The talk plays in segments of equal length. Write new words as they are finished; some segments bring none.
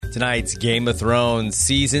Tonight's Game of Thrones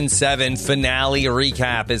Season 7 finale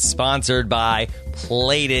recap is sponsored by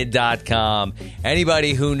Plated.com.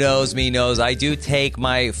 Anybody who knows me knows I do take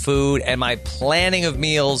my food and my planning of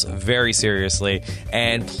meals very seriously,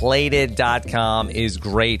 and Plated.com is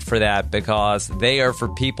great for that because they are for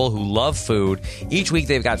people who love food. Each week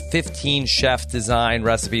they've got 15 chef-designed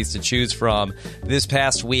recipes to choose from. This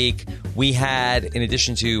past week we had, in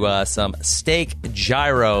addition to some steak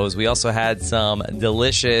gyros, we also had some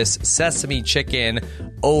delicious sesame chicken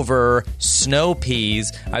over snow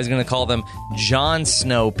peas. I was going to call them Jon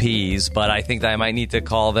Snow peas, but I think that I might need to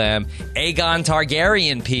call them Aegon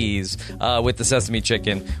Targaryen peas with the sesame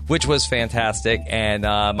chicken, which was fantastic. And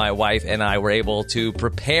my wife and I were able to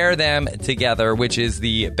prepare them together, which is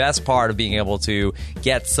the best part of being able to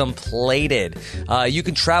get some Plated. You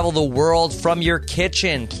can travel the world from your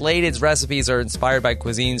kitchen. Plated's recipes are inspired by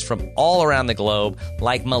cuisines from all around the globe,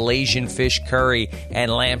 like Malaysian fish curry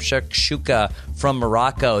and lamb shakshuka from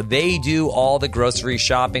Morocco. They do all the grocery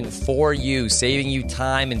shopping for you, saving you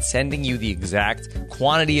time and sending you the exact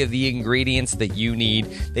quantity of the ingredients that you need.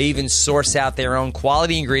 They even source out their own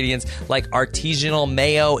quality ingredients like artisanal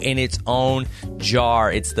mayo in its own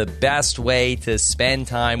jar. It's the best way to spend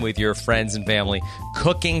time with your friends and family,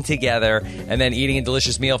 cooking together and then eating a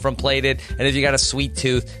delicious meal from Plated. And if you got a sweet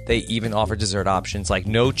tooth, they even offer dessert options like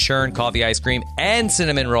no churn coffee ice cream and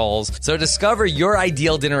cinnamon rolls. So discover your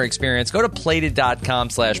ideal dinner experience. Go to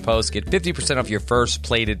Plated.com/post. Get 50% off your first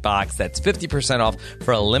Plated box. That's 50% off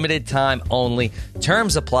for a limited time only.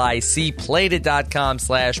 Terms apply. See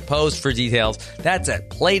Plated.com/post for details. That's at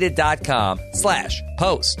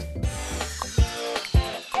Plated.com/post.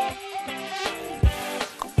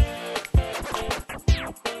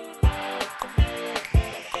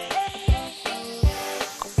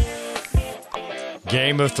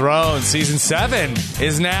 Game of Thrones Season 7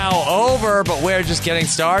 is now over, but we're just getting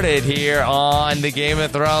started here on the Game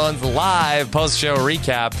of Thrones live post-show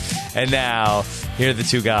recap. And now, here are the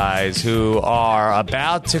two guys who are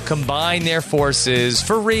about to combine their forces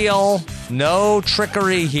for real. No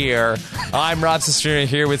trickery here. I'm Rob Cesternino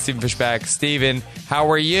here with Stephen Fishback. Stephen, how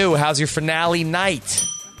are you? How's your finale night?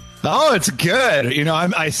 Oh, it's good. You know,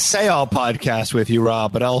 I say I'll podcast with you,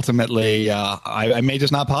 Rob, but ultimately I may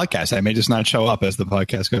just not podcast. I may just not show up as the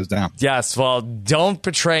podcast goes down. Yes, well, don't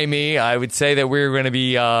betray me. I would say that we're going to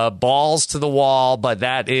be balls to the wall, but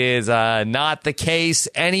that is not the case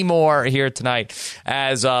anymore here tonight,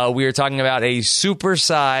 as we are talking about a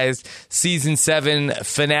supersized Season 7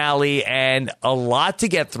 finale and a lot to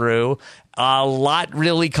get through. A lot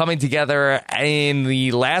really coming together in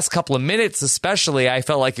the last couple of minutes, especially. I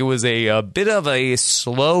felt like it was a bit of a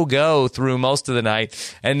slow go through most of the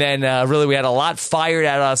night. And then really we had a lot fired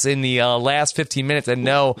at us in the last 15 minutes. And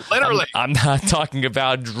no, literally, I'm not talking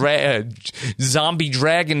about zombie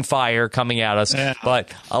dragon fire coming at us, but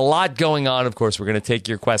a lot going on. Of course, we're going to take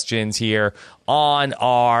your questions here on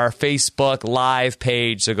our Facebook Live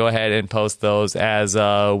page. So go ahead and post those as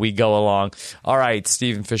we go along. All right,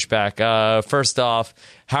 Stephen Fishback. First off,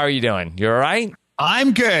 how are you doing? You all right?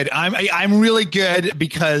 I'm good. I'm really good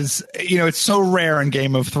because, you know, it's so rare in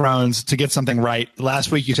Game of Thrones to get something right. Last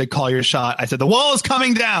week you said call your shot. I said the wall is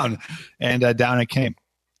coming down, and down it came.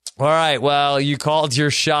 All right, well, you called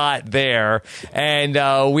your shot there, and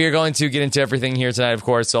we are going to get into everything here tonight, of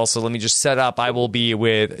course. Also, let me just set up. I will be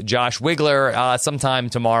with Josh Wigler sometime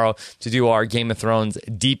tomorrow to do our Game of Thrones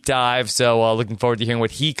deep dive, so looking forward to hearing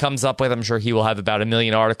what he comes up with. I'm sure he will have about 1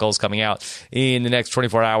 million articles coming out in the next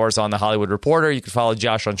 24 hours on The Hollywood Reporter. You can follow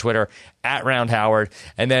Josh on Twitter at Round Howard,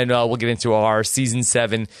 and then we'll get into our Season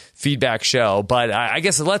 7 feedback show. But I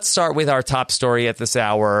guess let's start with our top story at this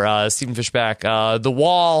hour. Stephen Fishback, The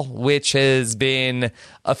Wall, which has been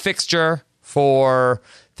a fixture for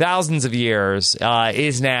thousands of years,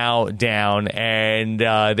 is now down, and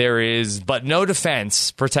there is but no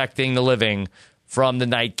defense protecting the living from the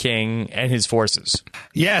Night King and his forces.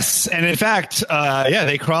 Yes, and in fact,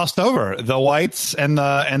 they crossed over. The Whites and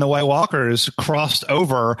the White Walkers crossed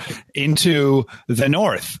over into the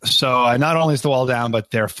north. So not only is the wall down,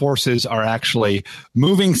 but their forces are actually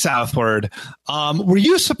moving southward. Were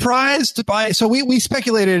you surprised by? So we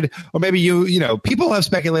speculated, or maybe people have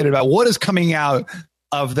speculated about what is coming out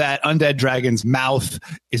of that undead dragon's mouth.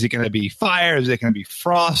 Is it going to be fire? Is it going to be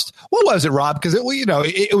frost? What was it, Rob? Because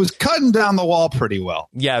it was cutting down the wall pretty well.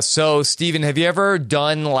 Yeah. So, Stephen, have you ever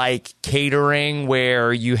done like catering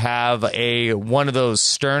where you have one of those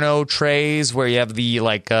sterno trays where you have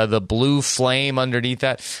the blue flame underneath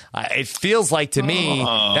that? It feels like to me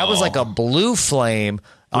that was like a blue flame,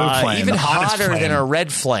 even hotter than a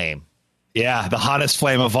red flame. Yeah, the hottest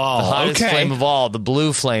flame of all. The hottest okay. flame of all, the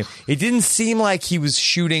blue flame. It didn't seem like he was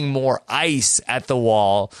shooting more ice at the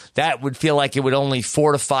wall. That would feel like it would only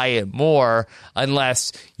fortify it more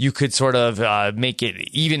unless you could sort of make it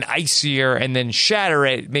even icier and then shatter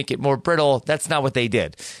it, make it more brittle. That's not what they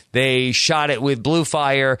did. They shot it with blue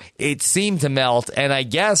fire. It seemed to melt. And I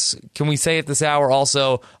guess, can we say at this hour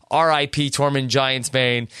also, R.I.P. Tormund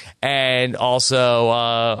Giantsbane and also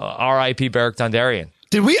R.I.P. Beric Dondarrion.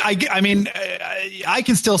 Did we? I mean, I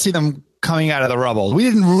can still see them coming out of the rubble. We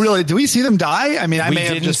didn't really. Did we see them die? I mean, we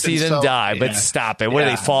didn't see them die. But stop it! What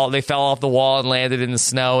did they fall? They fell off the wall and landed in the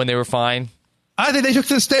snow, and they were fine. I think they took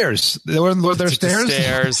to the stairs. Were there stairs? The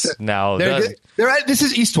stairs. No. They're at, this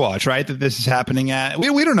is Eastwatch, right? That this is happening at.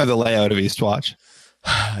 We don't know the layout of Eastwatch.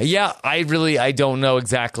 Yeah, I don't know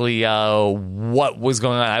exactly what was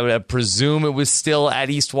going on. I would presume it was still at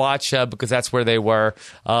Eastwatch because that's where they were.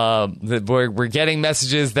 We're getting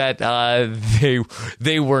messages that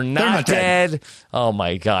they were not dead. Oh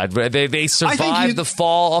my God! They survived the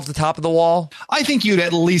fall off the top of the wall. I think you'd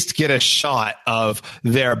at least get a shot of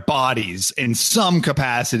their bodies in some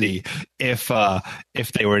capacity if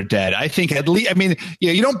they were dead. I think at least. I mean,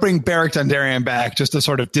 you don't bring Beric Dondarrion back just to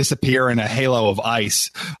sort of disappear in a halo of ice.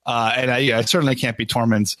 And it certainly can't be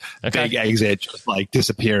Tormund's big exit just like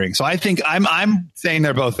disappearing. So I think I'm saying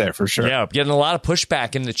they're both there for sure. Yeah, getting a lot of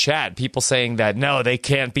pushback in the chat. People saying that no, they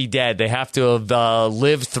can't be dead. They have to have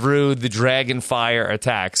lived through the dragon fire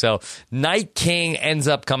attack. So Night King ends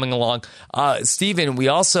up coming along. Steven, we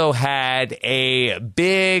also had a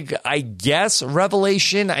big, I guess,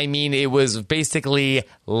 revelation. I mean, it was basically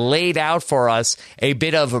laid out for us, a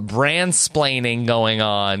bit of brandsplaining going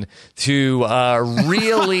on to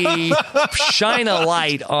really shine a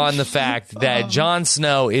light on the fact that Jon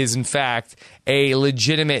Snow is, in fact, a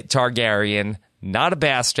legitimate Targaryen, not a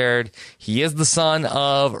bastard. He is the son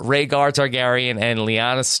of Rhaegar Targaryen and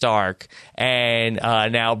Lyanna Stark. And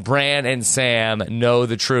now Bran and Sam know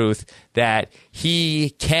the truth that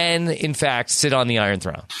he can, in fact, sit on the Iron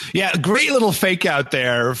Throne. Yeah, great little fake out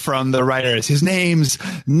there from the writers. His name's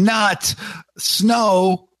not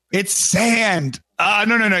Snow, it's Sand.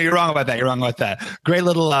 No, you're wrong about that. Great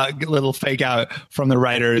little fake out from the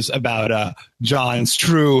writers about Jon's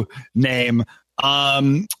true name.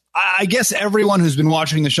 I guess everyone who's been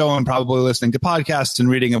watching the show and probably listening to podcasts and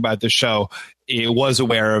reading about the show was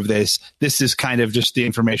aware of this. This is kind of just the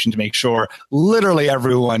information to make sure literally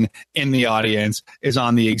everyone in the audience is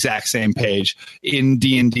on the exact same page. In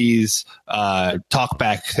D&D's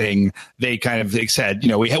talkback thing, they kind of said,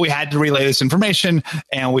 we had to relay this information,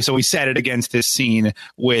 and we set it against this scene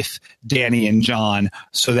with Dany and Jon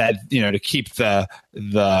so that, to keep the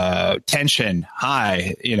tension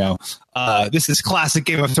high. This is classic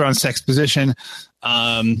Game of Thrones exposition.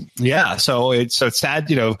 So it's sad,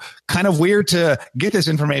 kind of weird to get this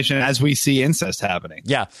information as we see incest happening.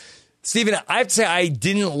 Yeah. Steven, I have to say I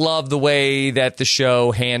didn't love the way that the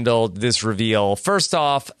show handled this reveal. First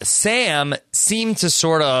off, Sam seemed to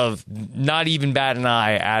sort of not even bat an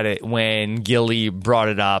eye at it when Gilly brought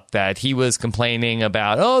it up, that he was complaining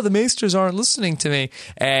about, the Maesters aren't listening to me.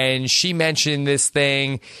 And she mentioned this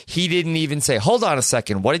thing. He didn't even say, hold on a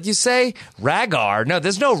second, what did you say? Rhaegar? No,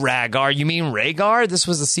 there's no Rhaegar. You mean Rhaegar? This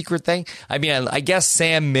was a secret thing? I mean, I guess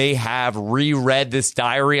Sam may have reread this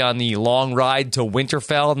diary on the long ride to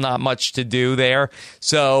Winterfell, not much to do there.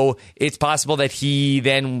 So it's possible that he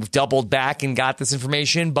then doubled back and got this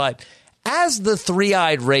information. But as the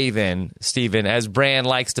three-eyed raven, Stephen, as Bran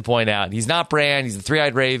likes to point out, he's not Bran, he's the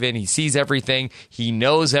three-eyed raven. He sees everything. He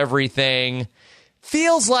knows everything.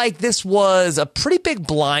 Feels like this was a pretty big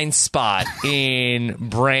blind spot in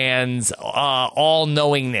Bran's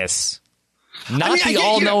all-knowingness. Not the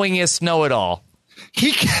all-knowingest know-it-all.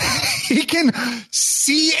 He can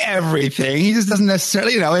see everything. He just doesn't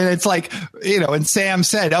necessarily, and it's like, and Sam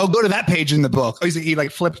said, go to that page in the book. He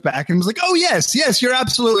flipped back and was like, oh, yes, you're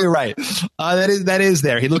absolutely right. That is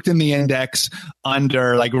there. He looked in the index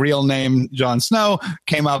under real name Jon Snow,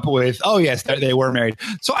 came up with, oh, yes, they were married.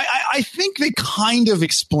 So I think they kind of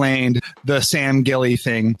explained the Sam Gilly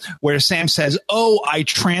thing where Sam says, I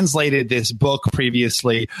translated this book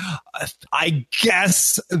previously. I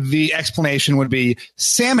guess the explanation would be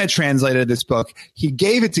Sam had translated this book. He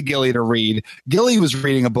gave it to Gilly to read. Gilly was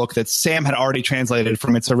reading a book that Sam had already translated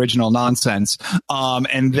from its original nonsense.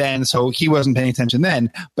 And then, so he wasn't paying attention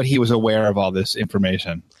then, but he was aware of all this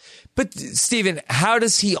information. But, Stephen, how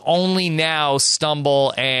does he only now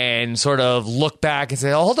stumble and sort of look back and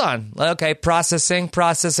say, hold on. Okay, processing.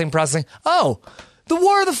 Oh, the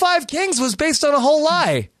War of the Five Kings was based on a whole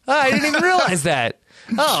lie. I didn't even realize that.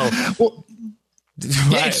 Oh. Well,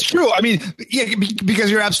 Yeah, it's true. I mean, yeah,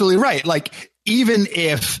 because you're absolutely right. Like, even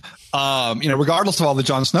if, regardless of all the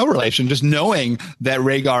Jon Snow relation, just knowing that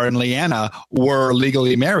Rhaegar and Lyanna were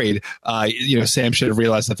legally married, Sam should have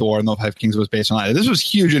realized that the War of the Five Kings was based on that. This was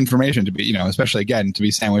huge information to be, especially again, to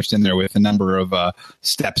be sandwiched in there with a number of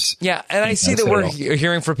steps. Yeah, and I see that we're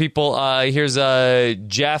hearing from people. Here's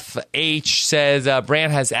Jeff H. says,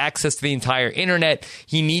 Bran has access to the entire internet.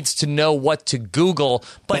 He needs to know what to Google.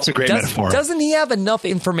 But that's a great metaphor. Doesn't he have enough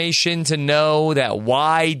information to know that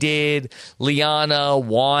why did Lyanna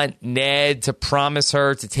want Ned to promise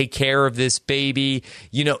her to take care of this baby?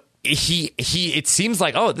 It seems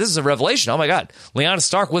like, oh, this is a revelation. Oh my God, Lyanna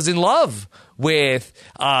Stark was in love with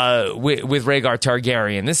Rhaegar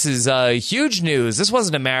Targaryen. This is huge news. This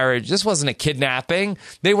wasn't a marriage. This wasn't a kidnapping.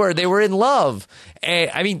 They were in love.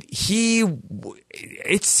 And I mean,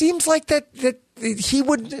 it seems like that he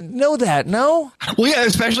would know that, no? Well, yeah,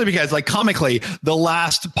 especially because, like, comically, the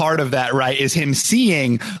last part of that, right, is him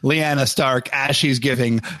seeing Lyanna Stark as she's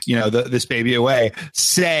giving, this baby away,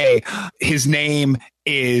 say his name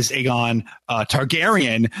is Aegon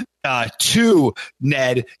Targaryen to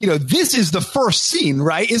Ned. This is the first scene,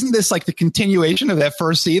 right? Isn't this like the continuation of that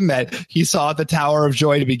first scene that he saw at the Tower of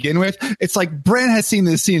Joy to begin with? It's like Bran has seen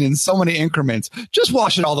this scene in so many increments. Just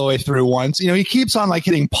watch it all the way through once. He keeps on like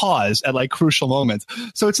hitting pause at like crucial moments.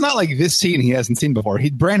 So it's not like this scene he hasn't seen before.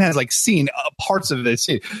 Bran has like seen parts of this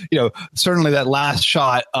scene. Certainly that last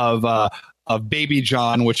shot of baby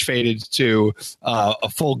Jon, which faded to a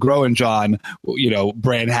full-grown Jon,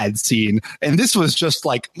 Bran had seen. And this was just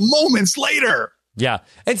like moments later. Yeah.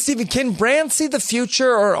 And Stephen, can Bran see the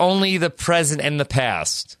future or only the present and the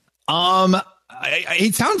past?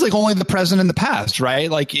 It sounds like only the present and the past, right?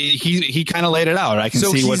 Like he kind of laid it out. I can see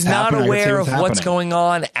what's happening. So he's not aware of what's going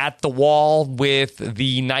on at the wall with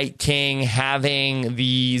the Night King having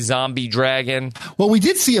the zombie dragon. Well, we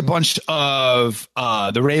did see a bunch of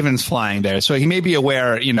the ravens flying there, so he may be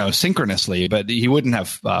aware, synchronously, but he wouldn't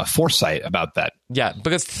have foresight about that. Yeah,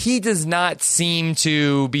 because he does not seem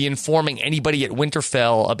to be informing anybody at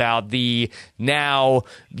Winterfell about the now,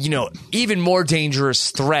 even more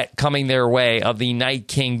dangerous threat coming their way of the Night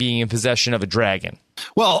King being in possession of a dragon.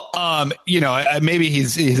 Well, maybe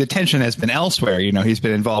his attention has been elsewhere. He's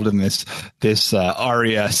been involved in this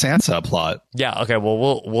Arya Sansa plot. Yeah. Okay.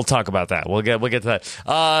 Well, we'll talk about that. We'll get to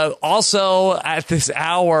that. Also, at this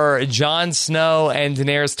hour, Jon Snow and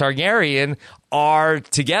Daenerys Targaryen are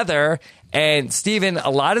together. And Stephen, a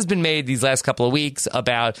lot has been made these last couple of weeks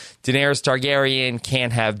about Daenerys Targaryen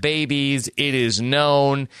can't have babies. It is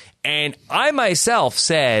known. And I myself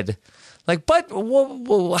said, like, but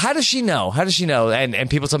how does she know? How does she know? And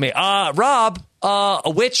people told me, Rob, a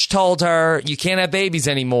witch told her you can't have babies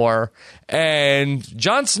anymore. And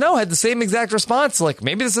Jon Snow had the same exact response. Like,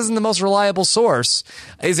 maybe this isn't the most reliable source.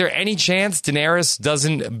 Is there any chance Daenerys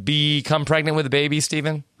doesn't become pregnant with a baby,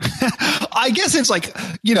 Stephen? I guess it's like,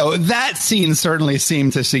 that scene certainly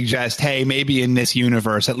seemed to suggest, hey, maybe in this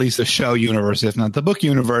universe, at least the show universe, if not the book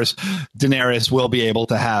universe, Daenerys will be able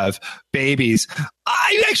to have babies.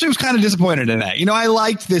 I actually was kind of disappointed in that. I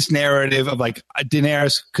liked this narrative of like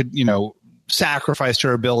Daenerys could, sacrificed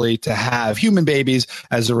her ability to have human babies.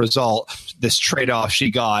 As a result, this trade-off she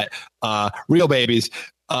got real babies.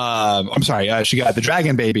 She got the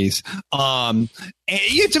dragon babies. And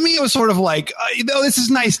to me, it was sort of like, this is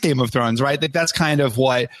nice Game of Thrones, right? That's kind of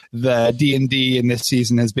what the D&D in this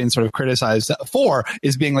season has been sort of criticized for,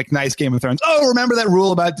 is being like nice Game of Thrones. Oh, remember that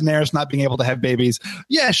rule about Daenerys not being able to have babies?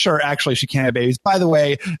 Yeah, sure. Actually, she can't have babies. By the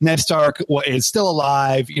way, Ned Stark is still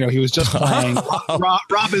alive. He was just playing.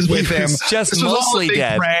 Rob is with him. Just mostly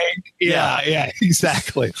dead. Yeah,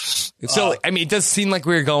 exactly. So, it does seem like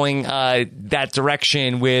we're going that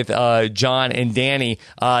direction with Jon and Dany.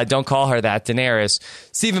 Don't call her that, Daenerys.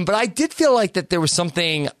 Stephen, but I did feel like that there was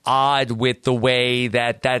something odd with the way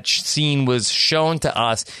that scene was shown to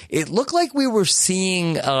us. It looked like we were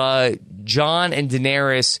seeing Jon and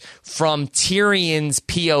Daenerys from Tyrion's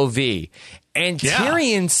POV. And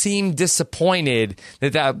Tyrion seemed disappointed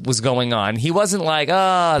that was going on. He wasn't like,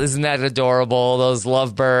 isn't that adorable? Those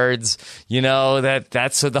lovebirds,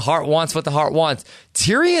 that's what the heart wants, what the heart wants.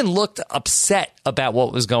 Tyrion looked upset about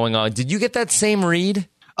what was going on. Did you get that same read?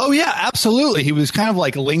 Oh, yeah, absolutely. He was kind of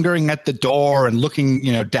like lingering at the door and looking,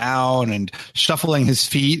 down and shuffling his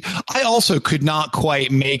feet. I also could not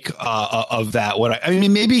quite make of that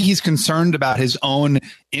maybe he's concerned about his own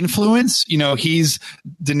influence. He's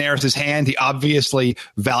Daenerys' hand. He obviously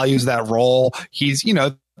values that role. He's,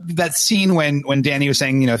 that scene when Dany was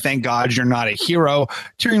saying, thank God you're not a hero,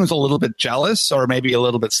 Tyrion was a little bit jealous or maybe a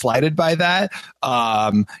little bit slighted by that.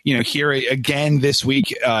 Here again this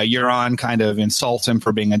week, Euron kind of insults him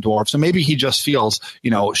for being a dwarf. So maybe he just feels,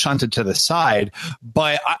 shunted to the side.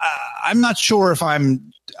 But I'm not sure if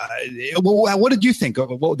I'm. What did you think of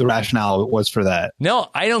what the rationale was for that? No,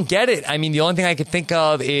 I don't get it. I mean, the only thing I could think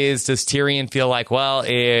of is, does Tyrion feel like, well,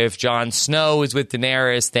 if Jon Snow is with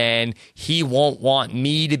Daenerys, then he won't want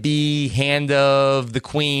me to be hand of the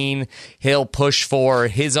queen. He'll push for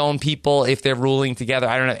his own people if they're ruling together.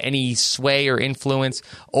 I don't have any sway or influence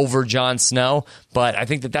over Jon Snow, but I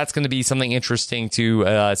think that that's going to be something interesting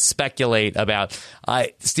to speculate about.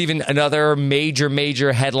 Stephen, another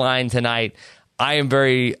major headline tonight. I am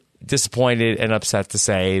very disappointed and upset to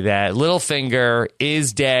say that Littlefinger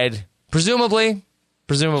is dead, presumably.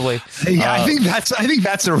 Yeah, I think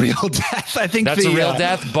that's a real death. I think that's a real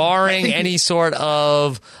death, barring any sort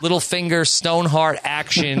of Littlefinger Stoneheart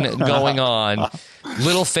action going on.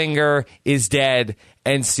 Littlefinger is dead,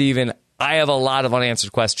 and Stephen, I have a lot of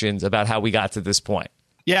unanswered questions about how we got to this point.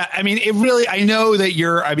 Yeah, I mean, I know that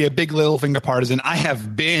you're a big Littlefinger partisan. I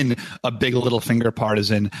have been a big Littlefinger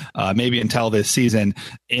partisan, maybe until this season.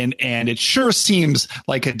 And it sure seems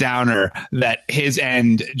like a downer that his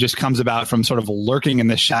end just comes about from sort of lurking in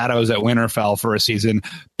the shadows at Winterfell for a season,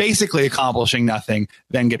 basically accomplishing nothing,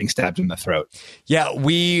 then getting stabbed in the throat. Yeah,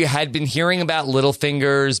 we had been hearing about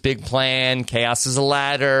Littlefinger's big plan, Chaos is a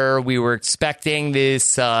Ladder. We were expecting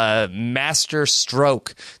this master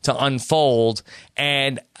stroke to unfold.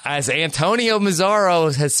 And as Antonio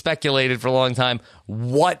Mazzaro has speculated for a long time,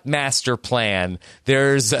 what master plan?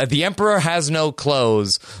 There's the Emperor has no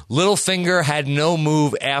clothes. Littlefinger had no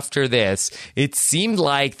move after this. It seemed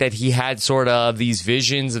like that he had sort of these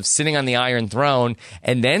visions of sitting on the Iron Throne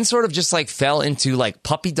and then sort of just like fell into like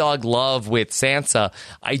puppy dog love with Sansa.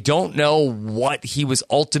 I don't know what he was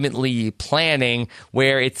ultimately planning,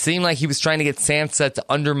 where it seemed like he was trying to get Sansa to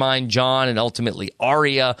undermine Jon and ultimately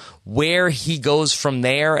Arya. Where he goes from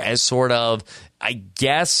there as sort of, I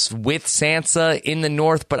guess, with Sansa in the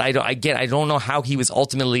north, but I don't know how he was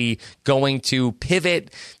ultimately going to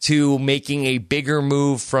pivot to making a bigger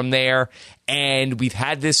move from there. And we've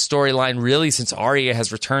had this storyline really since Arya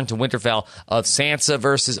has returned to Winterfell of Sansa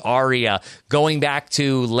versus Arya. Going back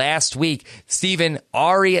to last week, Stephen,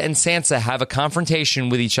 Arya and Sansa have a confrontation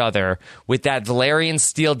with each other with that Valyrian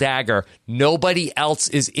steel dagger. Nobody else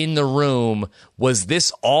is in the room. Was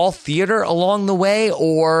this all theater along the way,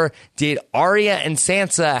 or did Arya and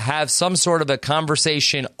Sansa have some sort of a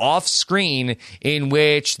conversation off screen in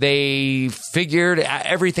which they figured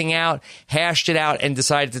everything out, hashed it out, and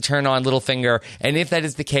decided to turn on Littlefinger? And if that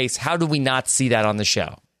is the case, how do we not see that on the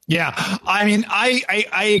show? Yeah, I mean,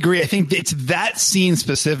 I agree. I think it's that scene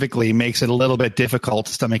specifically makes it a little bit difficult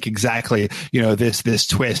to stomach exactly, this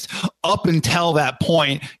twist. Up until that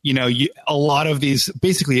point, a lot of these,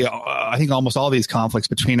 basically, I think almost all these conflicts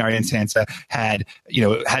between Arya and Sansa had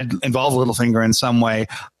involved Littlefinger in some way,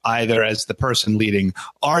 either as the person leading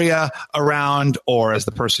Arya around or as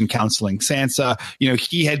the person counseling Sansa.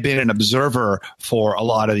 He had been an observer for a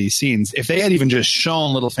lot of these scenes. If they had even just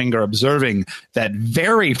shown Littlefinger observing that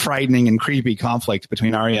very frightening and creepy conflict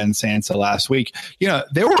between Arya and Sansa last week,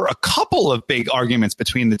 there were a couple of big arguments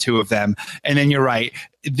between the two of them. And then you're right.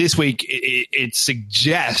 This week, it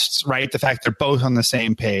suggests, right, the fact they're both on the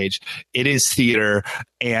same page. It is theater,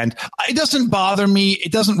 and it doesn't bother me.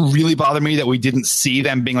 It doesn't really bother me that we didn't see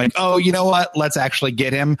them being like, oh, you know what, let's actually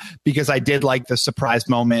get him, because I did like the surprise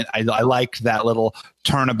moment. I liked that little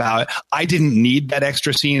turnabout. I didn't need that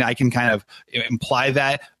extra scene. I can kind of imply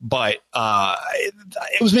that, but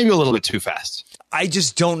it was maybe a little bit too fast. I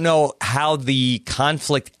just don't know how the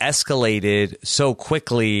conflict escalated so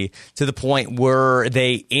quickly to the point were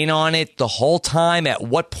they in on it the whole time? At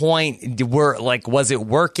what point was it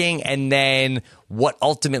working? And then what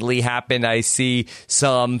ultimately happened? I see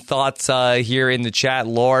some thoughts here in the chat.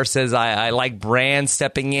 Laura says, I like Bran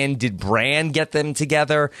stepping in. Did Bran get them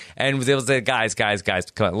together? And it was like, guys,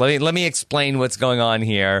 come on. Let me explain what's going on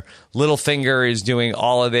here. Littlefinger is doing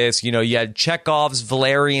all of this. You had Chekhov's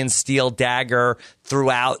Valyrian steel dagger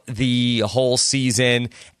throughout the whole season.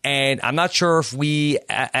 And I'm not sure if we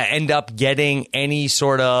end up getting any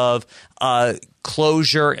sort of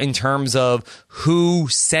closure in terms of who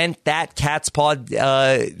sent that cat's paw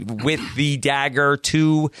with the dagger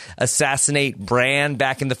to assassinate Bran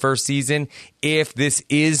back in the first season. If this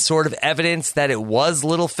is sort of evidence that it was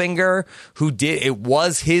Littlefinger who did, it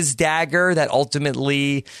was his dagger that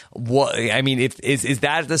ultimately, is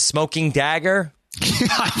that the smoking dagger?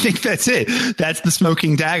 I think that's it. That's the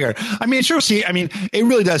smoking dagger. I mean, sure. See, I mean, it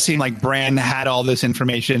really does seem like Bran had all this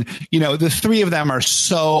information. The three of them are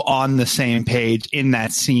so on the same page in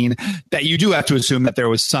that scene that you do have to assume that there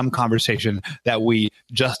was some conversation that we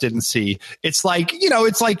just didn't see. It's like,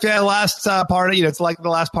 it's like the last part. It's like the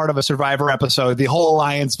last part of a Survivor episode. The whole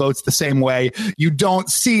alliance votes the same way. You don't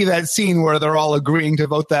see that scene where they're all agreeing to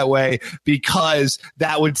vote that way because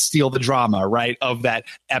that would steal the drama, right, of that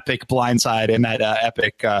epic blindside and that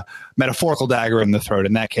epic metaphorical dagger in the throat.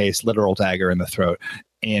 In that case, literal dagger in the throat.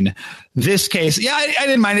 In this case, yeah, I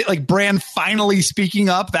didn't mind it. Like Bran finally speaking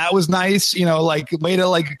up, that was nice. Way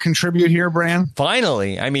to contribute here, Bran.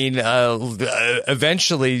 Finally, I mean,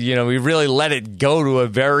 eventually, we really let it go to a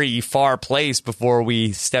very far place before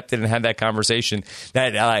we stepped in and had that conversation,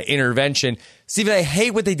 that intervention. Steven, I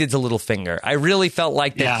hate what they did to Littlefinger. I really felt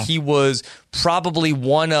like that he was probably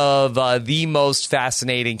one of the most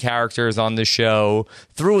fascinating characters on the show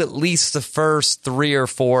through at least the first 3 or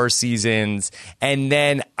 4 seasons. And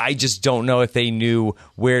then I just don't know if they knew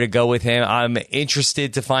where to go with him. I'm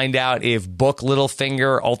interested to find out if Book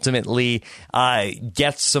Littlefinger ultimately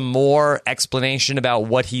gets some more explanation about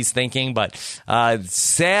what he's thinking. But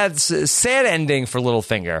sad ending for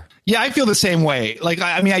Littlefinger. Yeah, I feel the same way.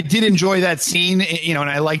 I did enjoy that scene, and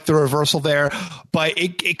I liked the reversal there, but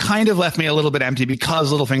it kind of left me a little bit empty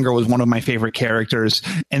because Littlefinger was one of my favorite characters.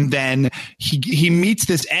 And then he meets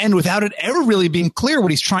this end without it ever really being clear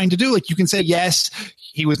what he's trying to do. You can say, yes,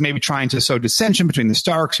 he was maybe trying to sow dissension between the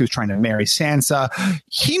Starks. He was trying to marry Sansa.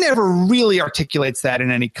 He never really articulates that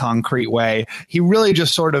in any concrete way. He really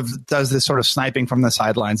just sort of does this sort of sniping from the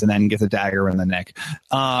sidelines and then gets a dagger in the neck.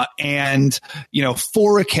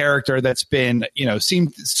 For a character that's been,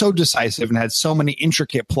 seemed so decisive and had so many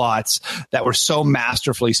intricate plots that were so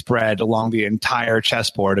masterfully spread along the entire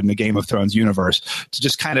chessboard in the Game of Thrones universe, to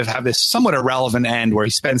just kind of have this somewhat irrelevant end where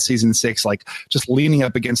he spends season 6 just leaning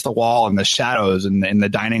up against the wall in the shadows and in the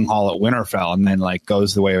dining hall at Winterfell, and then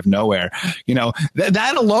goes the way of nowhere.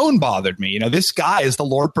 That alone bothered me. This guy is the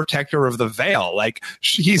Lord Protector of the Vale.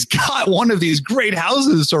 He's got one of these great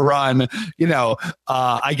houses to run.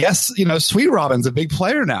 I guess Sweet Robin's a big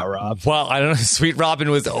player now, Rob. Well, I don't know. Sweet Robin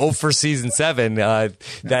was 0 for season 7.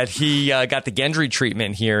 That he got the Gendry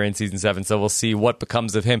treatment here in season 7. So we'll see what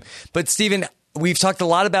becomes of him. But Stephen, we've talked a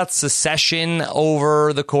lot about secession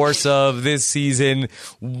over the course of this season.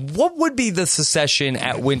 What would be the secession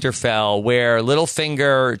at Winterfell where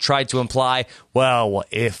Littlefinger tried to imply, well,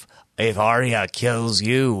 if Arya kills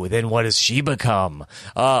you, then what does she become?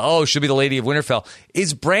 She'll be the Lady of Winterfell.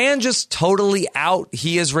 Is Bran just totally out?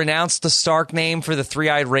 He has renounced the Stark name for the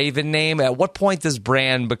Three-Eyed Raven name. At what point does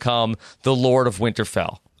Bran become the Lord of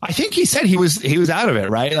Winterfell? I think he said he was out of it,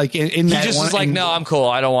 right? He just was like, no, I'm cool.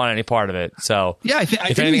 I don't want any part of it. So yeah,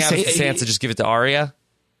 if anything happens to Sansa, just give it to Arya.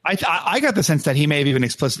 I got the sense that he may have even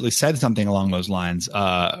explicitly said something along those lines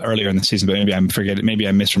earlier in the season, but maybe I'm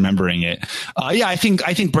misremembering it. I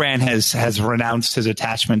think Bran has renounced his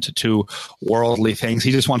attachment to worldly things.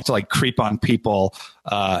 He just wants to creep on people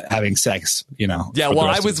having sex, Yeah, well,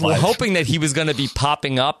 I was hoping that he was going to be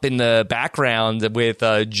popping up in the background with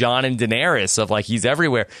Jon and Daenerys of he's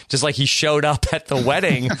everywhere, just like he showed up at the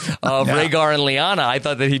wedding of Rhaegar and Lyanna. I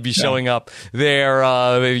thought that he'd be showing up there,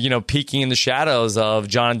 peeking in the shadows of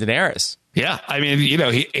Jon and Daenerys. Yeah, I mean,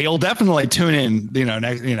 he'll definitely tune in,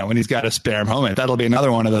 next, when he's got a spare moment. That'll be another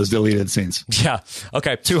one of those deleted scenes. Yeah.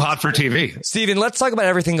 Okay. Too hot for TV. Steven, let's talk about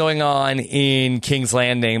everything going on in King's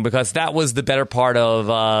Landing, because that was the better part of,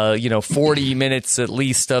 40 minutes at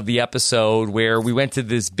least of the episode where we went to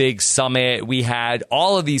this big summit. We had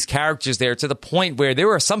all of these characters there to the point where there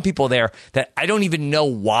were some people there that I don't even know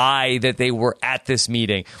why that they were at this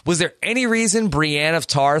meeting. Was there any reason Brienne of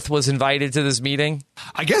Tarth was invited to this meeting?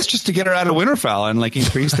 I guess just to get her out of Winterfell and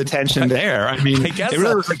increase the tension there. I mean, I guess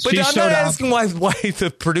really but I'm not asking why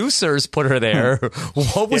the producers put her there.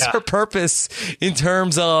 What was her purpose in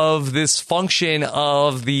terms of this function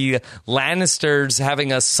of the Lannisters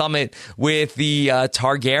having a summit with the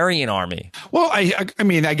Targaryen army? Well, I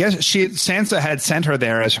mean, I guess Sansa had sent her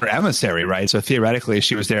there as her emissary, right? So theoretically,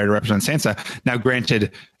 she was there to represent Sansa. Now,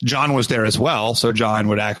 granted, Jon was there as well, so Jon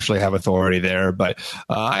would actually have authority there. But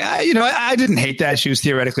I didn't hate that. She was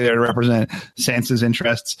theoretically there to represent Sansa's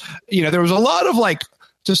interests. There was a lot of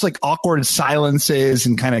just awkward silences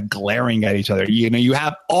and kind of glaring at each other. You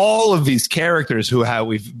have all of these characters who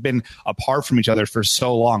we've been apart from each other for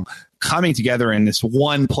so long coming together in this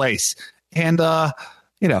one place. And,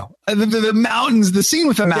 the mountains, the scene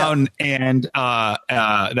with the mountain and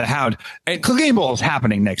the Hound. And Clegane Bowl is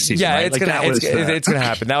happening next season. Yeah, right? it's gonna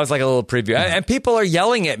happen. That was like a little preview. And people are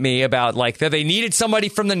yelling at me about like that they needed somebody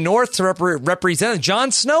from the North to represent.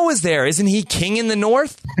 Jon Snow is there, isn't he? King in the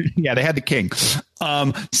North. Yeah, they had the king.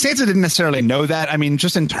 Sansa didn't necessarily know that. I mean,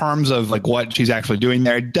 just in terms of like what she's actually doing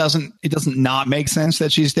there, it doesn't not make sense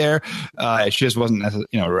that she's there. She just wasn't,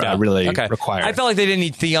 really required. I felt like they didn't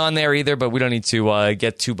need Theon there either, but we don't need to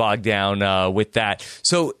get too bogged down with that.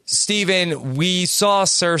 So, Stephen, we saw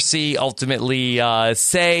Cersei ultimately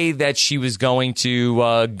say that she was going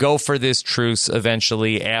to go for this truce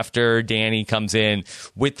eventually after Dany comes in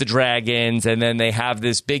with the dragons, and then they have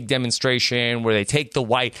this big demonstration where they take the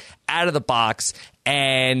white out of the box.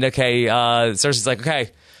 And Cersei's like,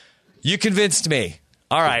 okay, you convinced me.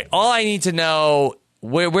 All right, all I need to know,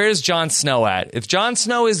 where's Jon Snow at? If Jon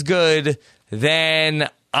Snow is good, then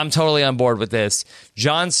I'm totally on board with this.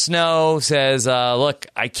 Jon Snow says, look,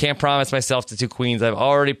 I can't promise myself to two queens. I've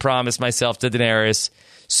already promised myself to Daenerys.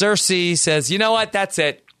 Cersei says, you know what? That's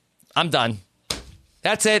it. I'm done.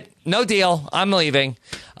 That's it. No deal. I'm leaving.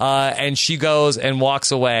 And she goes and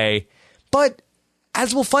walks away. But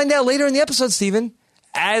as we'll find out later in the episode, Stephen,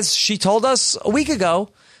 as she told us a week ago,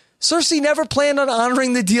 Cersei never planned on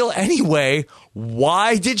honoring the deal anyway.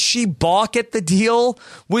 Why did she balk at the deal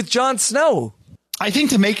with Jon Snow? I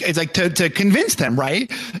think to convince them, right?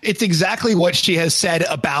 It's exactly what she has said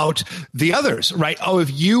about the others, right? Oh,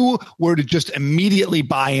 if you were to just immediately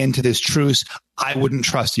buy into this truce, I wouldn't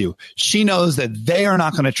trust you. She knows that they are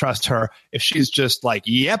not going to trust her if she's just like,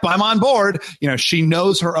 yep, I'm on board. She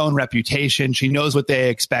knows her own reputation. She knows what they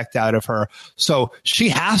expect out of her. So she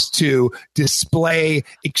has to display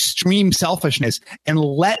extreme selfishness and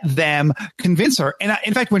let them convince her. And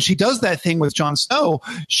in fact, when she does that thing with Jon Snow,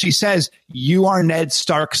 she says, you are Ned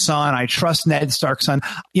Stark's son. I trust Ned Stark's son.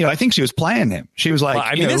 I think she was playing him. She was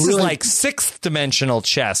like, well, this is like sixth dimensional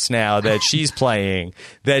chess now that she's playing,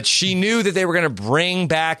 that she knew that they were going to bring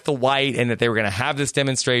back the white and that they were going to have this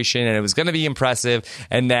demonstration and it was going to be impressive,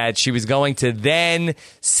 and that she was going to then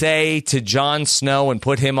say to Jon Snow and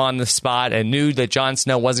put him on the spot, and knew that Jon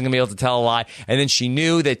Snow wasn't going to be able to tell a lie. And then she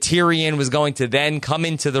knew that Tyrion was going to then come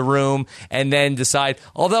into the room and then decide,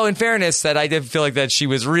 although in fairness, that I did feel like that she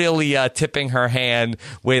was really tipping her hand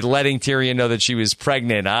with letting Tyrion know that she was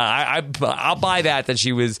pregnant. I'll buy that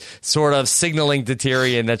she was sort of signaling to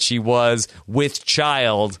Tyrion that she was with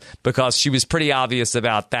child, because she was pretty obvious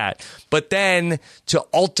about that. But then to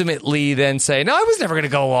ultimately then say, no, I was never going to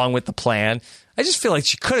go along with the plan. I just feel like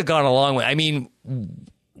she could have gone along with,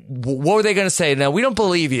 what were they going to say? No, we don't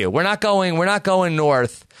believe you. We're not going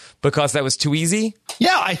north because that was too easy.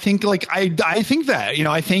 Yeah, I think I think that,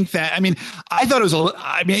 I thought it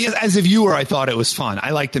was as a viewer, I thought it was fun.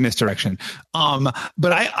 I liked the misdirection.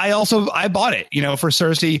 But I bought it, for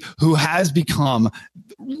Cersei, who has become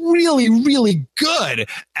really, really good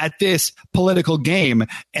at this political game,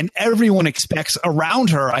 and everyone expects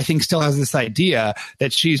around her, I think, still has this idea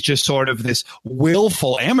that she's just sort of this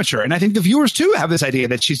willful amateur. And I think the viewers too have this idea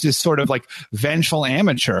that she's this sort of like vengeful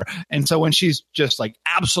amateur. And so when she's just like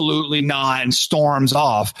absolutely not and storms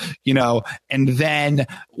off, and then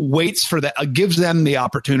waits for that, gives them the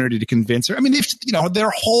opportunity to convince her. I mean,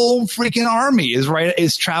 their whole freaking army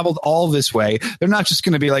is traveled all this way. They're not just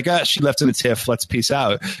going to be like, she left in a tiff, let's peace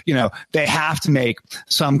out. They have to make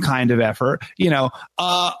some kind of effort, she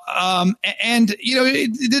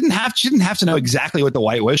didn't have to know exactly what the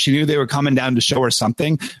white was. She knew they were coming down to show her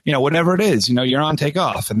something, whatever it is, you're on, take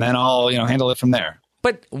off, and then I'll, handle it from there.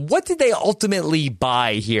 But what did they ultimately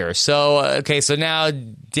buy here? So, so now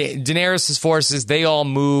Daenerys' forces, they all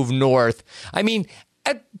move north.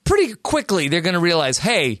 Pretty quickly, they're going to realize,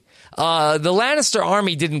 hey, the Lannister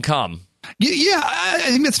army didn't come. Yeah, I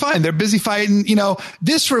think that's fine. They're busy fighting.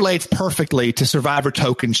 This relates perfectly to Survivor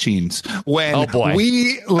Token Sheens. When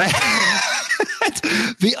we let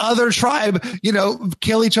the other tribe,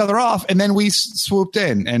 kill each other off, and then we swooped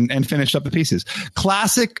in and finished up the pieces.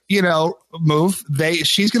 Classic, move.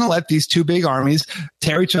 She's going to let these two big armies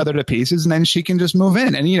tear each other to pieces, and then she can just move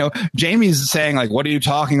in. And, Jaime's saying, like, what are you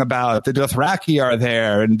talking about? The Dothraki are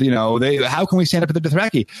there. And, how can we stand up to the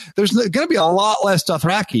Dothraki? There's going to be a lot less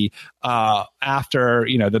Dothraki after,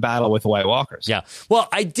 the battle with the White Walkers. Yeah. Well,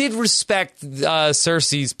 I did respect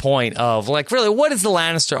Cersei's point of, like, really, what is the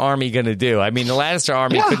Lannister army going to do? I mean, the Lannister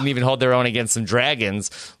army couldn't even hold their own against some dragons,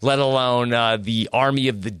 let alone the army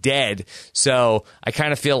of the dead. So I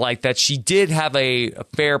kind of feel like that she did have a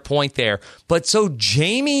fair point there. But so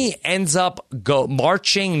Jaime ends up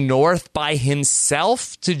marching north by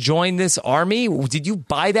himself to join this army. Did you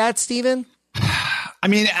buy that, Stephen? I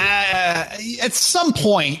mean, at some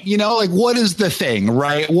point, like what is the thing,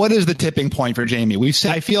 right? What is the tipping point for Jamie?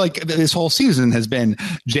 I feel like this whole season has been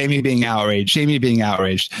Jamie being outraged,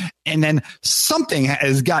 and then something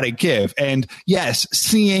has got to give. And yes,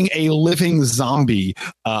 seeing a living zombie,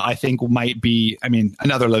 I think might be,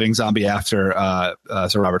 another living zombie after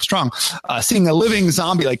Sir Robert Strong, seeing a living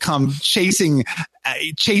zombie like come chasing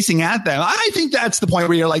at them. I think that's the point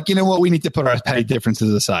where you're like, you know what, we need to put our petty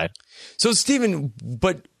differences aside. So, Stephen,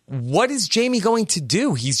 but what is Jamie going to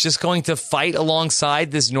do? He's just going to fight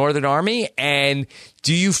alongside this Northern Army? And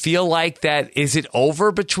do you feel like that, is it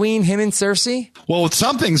over between him and Cersei? Well,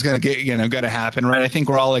 something's going to happen, right? I think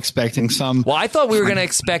we're all expecting some. Well, I thought we were going to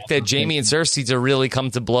expect that Jamie and Cersei to really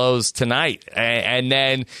come to blows tonight. And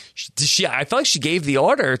then I felt like she gave the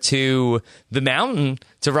order to the Mountain,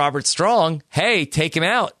 to Robert Strong, hey, take him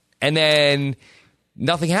out. And then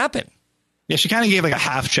nothing happened. Yeah, she kind of gave like a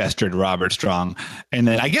half gesture to Robert Strong. And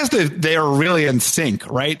then I guess they're really in sync,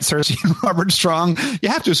 right? Cersei and Robert Strong. You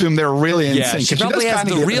have to assume they're really in sync. She probably has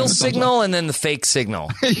the real signal and then the fake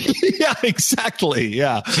signal. Yeah, exactly.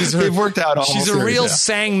 Yeah. They've worked out all She's a real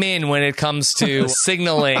Sang-min when it comes to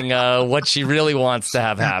signaling what she really wants to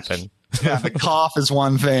have happen. Yeah, the cough is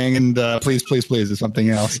one thing, and please is something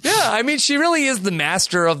else. Yeah, she really is the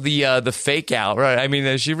master of the fake out,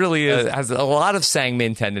 right? She really has a lot of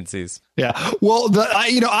Sang-min tendencies. Yeah. Well,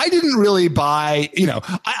 I didn't really buy,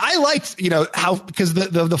 I liked, how, because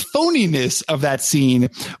the phoniness of that scene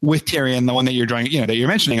with Tyrion, the one that you're drawing, that you're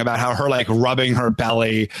mentioning about how her like rubbing her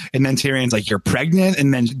belly and then Tyrion's like, you're pregnant.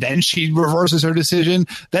 And then she reverses her decision.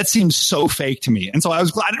 That seems so fake to me. And so I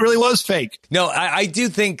was glad it really was fake. No, I do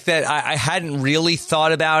think that I hadn't really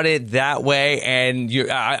thought about it that way. And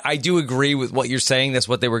I do agree with what you're saying. That's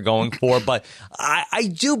what they were going for. But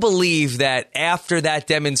I do believe that after that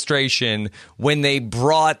demonstration, when they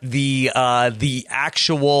brought the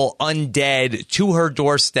actual undead to her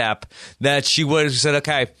doorstep, that she would have said,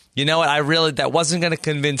 okay, you know what, that wasn't going to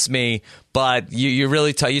convince me, but you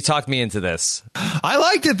really you talked me into this. I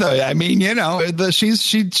liked it though.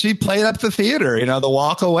 She played up the theater, the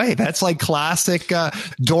walk away. That's like classic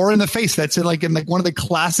door in the face. That's in one of the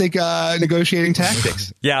classic negotiating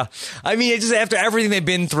tactics. Yeah. Just after everything they've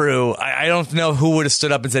been through, I don't know who would have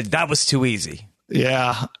stood up and said, that was too easy.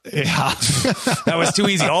 Yeah. That was too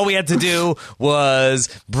easy. All we had to do was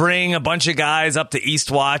bring a bunch of guys up to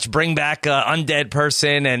Eastwatch, bring back an undead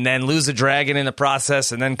person, and then lose a dragon in the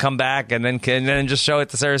process, and then come back, and then just show it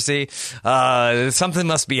to Cersei. Something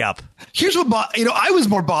must be up. Here's what, I was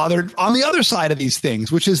more bothered on the other side of these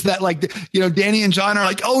things, which is that, Dany and Jon are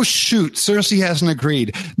like, oh, shoot, Cersei hasn't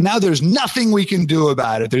agreed. Now there's nothing we can do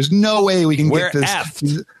about it. There's no way we can get this.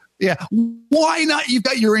 Effed. Yeah. Why not? You've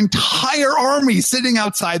got your entire army sitting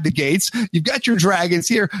outside the gates. You've got your dragons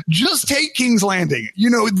here. Just take King's Landing.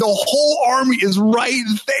 The whole army is right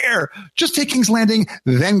there. Just take King's Landing,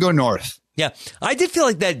 then go north. Yeah, I did feel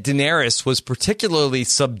like that Daenerys was particularly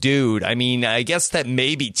subdued. I guess that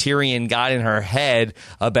maybe Tyrion got in her head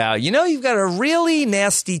about, you've got a really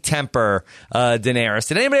nasty temper, Daenerys.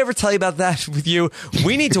 Did anybody ever tell you about that with you?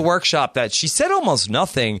 We need to workshop that. She said almost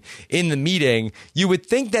nothing in the meeting. You would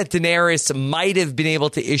think that Daenerys might have been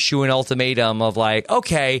able to issue an ultimatum of like,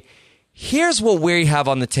 okay, here's what we have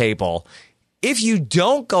on the table. If you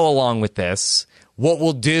don't go along with this, what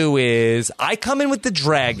we'll do is I come in with the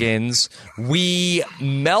dragons. We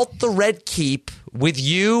melt the Red Keep with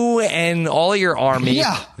you and all of your army.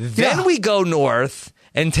 Yeah. Then we go north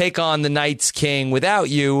and take on the Night's King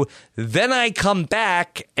without you. Then I come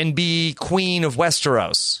back and be Queen of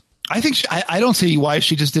Westeros. I think I don't see why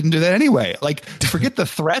she just didn't do that anyway. Forget the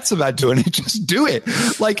threats about doing it. Just do it.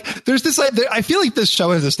 There's this. I feel like this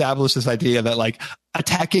show has established this idea that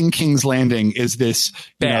attacking King's Landing is this,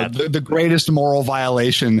 the greatest moral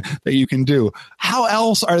violation that you can do. How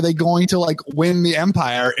else are they going to win the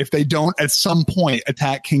Empire if they don't at some point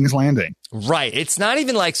attack King's Landing? Right. It's not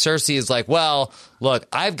even like Cersei is like, well, look,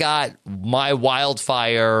 I've got my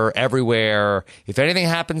wildfire everywhere. If anything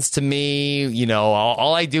happens to me,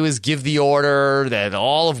 all I do is give the order that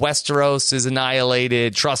all of Westeros is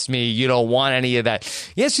annihilated. Trust me, you don't want any of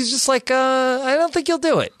that. Yeah, she's just like, I don't think you'll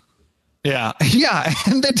do it. Yeah,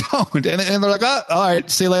 and they don't. And they're like, oh, all right,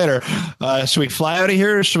 see you later. Should we fly out of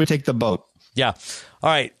here or should we take the boat? Yeah. All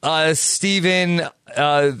right, Stephen,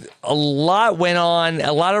 a lot went on,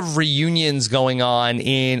 a lot of reunions going on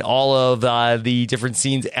in all of the different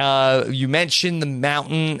scenes. You mentioned the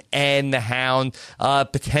Mountain and the Hound,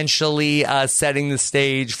 potentially setting the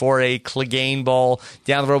stage for a Clegane Bowl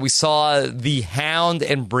down the road. We saw the Hound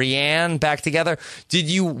and Brienne back together. Did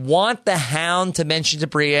you want the Hound to mention to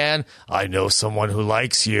Brienne, I know someone who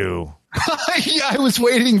likes you? Yeah, I was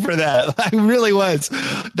waiting for that. I really was.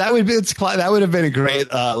 That would have been a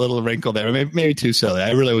great little wrinkle there. Maybe too silly.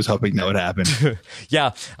 I really was hoping that would happen.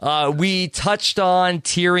 Yeah. We touched on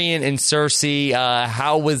Tyrion and Cersei.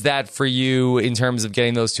 How was that for you in terms of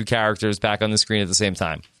getting those two characters back on the screen at the same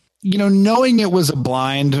time? Knowing it was a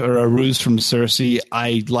blind or a ruse from Cersei,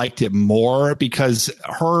 I liked it more because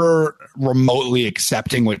her remotely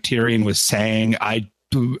accepting what Tyrion was saying, I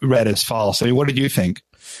read as false. I mean, what did you think?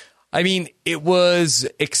 I mean, it was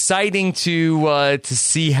exciting to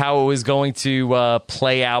see how it was going to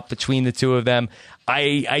play out between the two of them.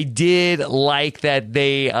 I did like that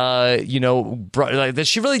they, that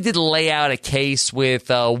she really did lay out a case with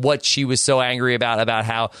what she was so angry about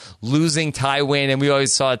how losing Tywin, and we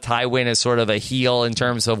always saw Tywin as sort of a heel in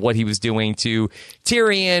terms of what he was doing to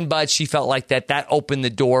Tyrion, but she felt like that opened the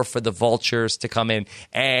door for the vultures to come in,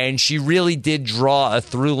 and she really did draw a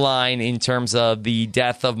through line in terms of the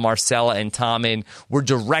death of Myrcella and Tommen were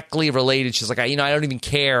directly related. She's like, I don't even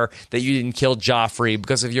care that you didn't kill Joffrey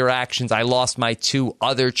because of your actions. I lost my two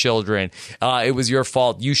other children. It was your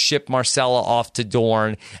fault. You shipped Myrcella off to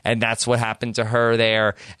Dorne, and that's what happened to her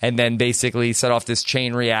there. And then basically set off this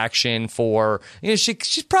chain reaction for,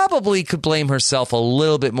 she probably could blame herself a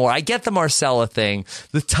little bit more. I get the Myrcella thing.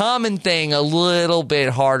 The Tommen thing, a little bit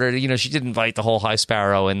harder. She did invite the whole High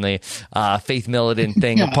Sparrow and the Faith Militant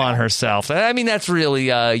thing upon herself. I mean, that's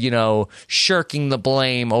really, shirking the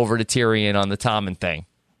blame over to Tyrion on the Tommen thing.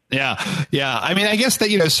 Yeah. I mean, I guess that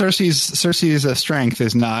Cersei's strength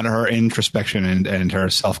is not her introspection and her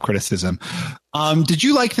self-criticism. Did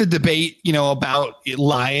you like the debate, about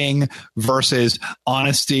lying versus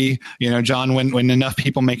honesty? John, when enough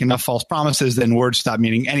people make enough false promises, then words stop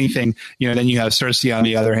meaning anything. Then you have Cersei on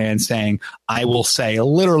the other hand saying, "I will say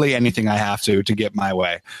literally anything I have to get my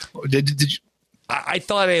way." Did you? I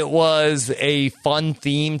thought it was a fun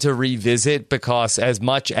theme to revisit because as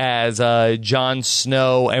much as Jon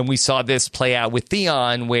Snow, and we saw this play out with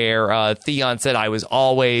Theon, where Theon said, I was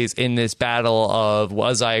always in this battle of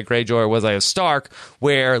was I a Greyjoy or was I a Stark,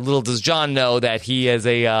 where little does Jon know that he has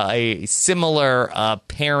a similar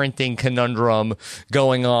parenting conundrum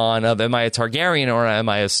going on of am I a Targaryen or am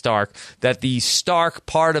I a Stark, that the Stark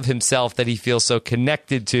part of himself that he feels so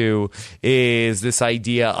connected to is this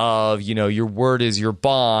idea of, your word is your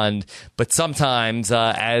bond, but sometimes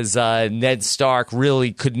as Ned Stark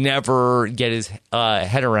really could never get his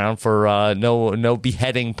head around, for no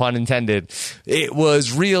beheading pun intended, it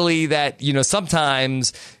was really that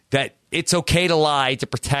sometimes that it's okay to lie to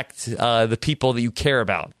protect the people that you care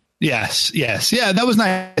about. Yes. Yeah, that was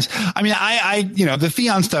nice. I mean, I the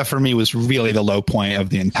Theon stuff for me was really the low point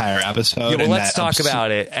of the entire episode. Yeah, well, let's talk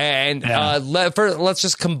about it. And let's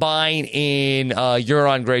just combine in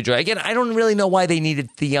Euron Greyjoy. Again, I don't really know why they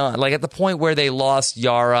needed Theon. Like, at the point where they lost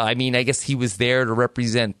Yara, I mean, I guess he was there to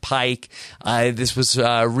represent Pike. This was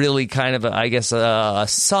really kind of, a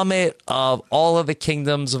summit of all of the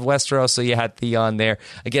kingdoms of Westeros, so you had Theon there.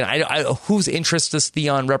 Again, I whose interest does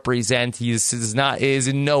Theon represent? He is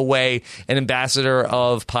in no way an ambassador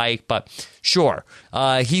of Pike, but sure,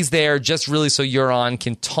 he's there just really so Euron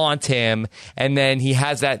can taunt him, and then he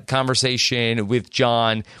has that conversation with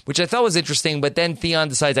Jon, which I thought was interesting, but then Theon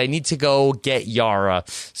decides, I need to go get Yara.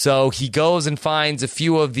 So he goes and finds a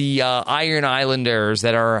few of the Iron Islanders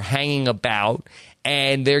that are hanging about,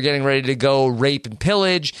 and they're getting ready to go rape and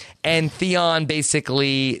pillage, and Theon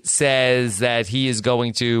basically says that he is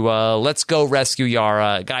going to, let's go rescue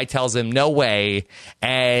Yara. A guy tells him, no way,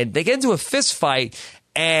 and they get into a fist fight,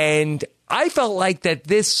 and I felt like that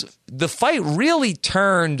the fight really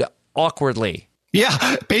turned awkwardly.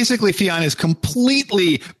 Yeah, basically Theon is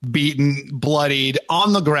completely beaten, bloodied,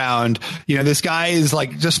 on the ground. This guy is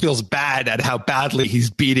just feels bad at how badly he's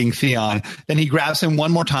beating Theon. Then he grabs him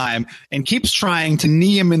one more time and keeps trying to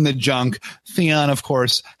knee him in the junk. Theon, of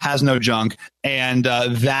course, has no junk. And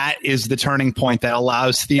that is the turning point that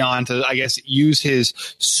allows Theon to, use his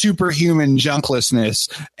superhuman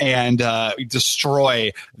junklessness and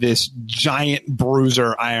destroy this giant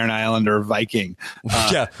bruiser Iron Islander Viking.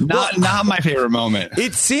 Not my favorite moment.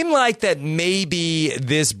 It seemed like that maybe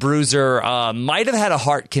this bruiser might have had a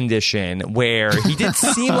heart condition where he did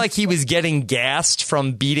seem like he was getting gassed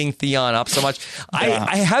from beating Theon up so much. Yeah.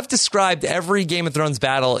 I have described every Game of Thrones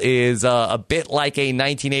battle is a bit like a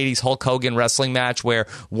 1980s Hulk Hogan wrestling match where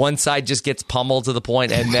one side just gets pummeled to the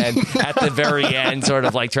point and then at the very end sort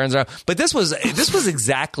of turns around. But this was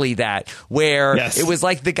exactly that, where It was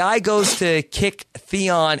like the guy goes to kick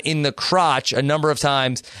Theon in the crotch a number of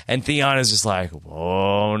times and Theon is just like,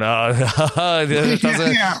 oh no,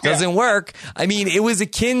 it doesn't work. I mean, it was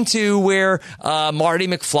akin to where Marty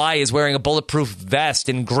McFly is is wearing a bulletproof vest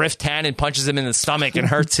and Griff Tannen punches him in the stomach and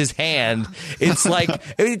hurts his hand. It's like,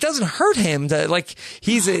 it doesn't hurt him.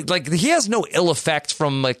 He has no ill effect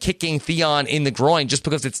from kicking Theon in the groin just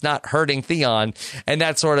because it's not hurting Theon. And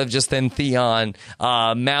that sort of just then Theon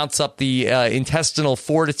mounts up the intestinal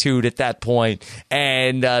fortitude at that point,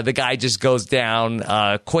 and the guy just goes down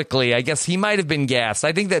quickly. I guess he might have been gassed.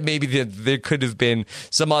 I think that maybe there could have been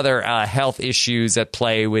some other health issues at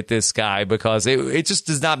play with this guy, because it just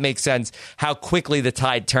does not make sense how quickly the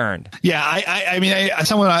tide turned. Yeah, I mean,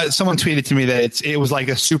 someone tweeted to me that it was like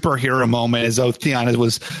a superhero moment, as though Theon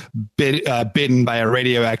was bitten by a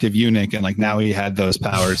radioactive eunuch, and like now he had those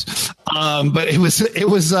powers. But it was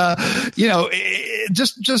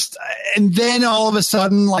just and then all of a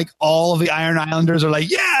sudden, like all of the Iron Islanders are like,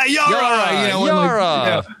 yeah, Yara,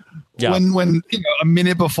 Yara. When a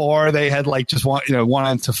minute before they had like just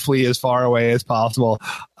wanted to flee as far away as possible.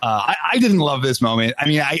 I didn't love this moment. I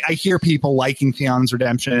mean, I hear people liking Theon's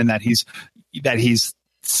redemption and that he's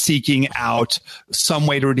seeking out some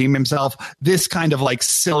way to redeem himself. This kind of like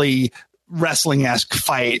silly wrestling-esque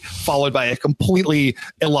fight followed by a completely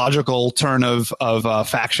illogical turn of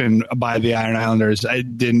faction by the Iron Islanders, I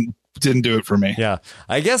didn't do it for me. Yeah.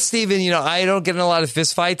 I guess, Steven, I don't get in a lot of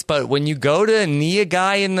fist fights, but when you go to knee a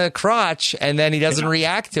guy in the crotch and then he doesn't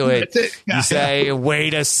react to it, you say,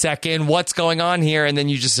 wait a second, what's going on here? And then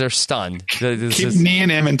you just are stunned. Keep kneeing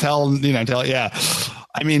him until,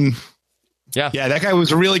 I mean... Yeah, that guy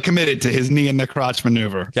was really committed to his knee in the crotch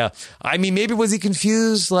maneuver. Yeah. I mean, maybe was he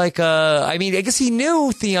confused? Like, I guess he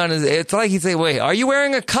knew Theon. It's like he'd say, wait, are you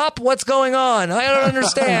wearing a cup? What's going on? I don't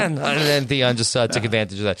understand. And then Theon just took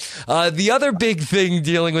advantage of that. The other big thing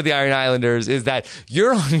dealing with the Iron Islanders is that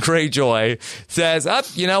Euron Greyjoy says,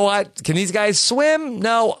 you know what? Can these guys swim?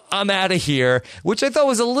 No, I'm out of here. Which I thought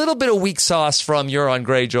was a little bit of weak sauce from Euron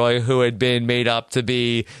Greyjoy, who had been made up to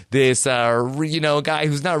be this, guy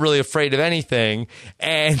who's not really afraid of anything.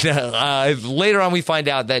 And later on we find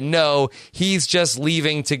out that no, he's just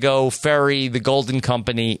leaving to go ferry the Golden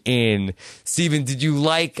Company in. Steven, did you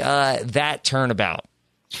like that turnabout?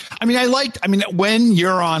 I mean, when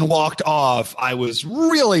Euron walked off, I was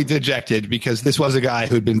really dejected because this was a guy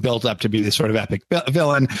who'd been built up to be this sort of epic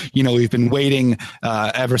villain. We've been waiting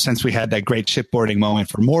ever since we had that great shipboarding moment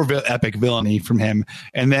for more epic villainy from him.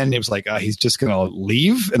 And then it was like, he's just going to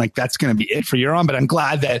leave. And like, that's going to be it for Euron. But I'm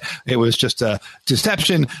glad that it was just a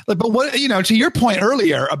deception. But what, to your point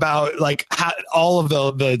earlier about like how all of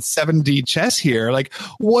the 7D chess here, like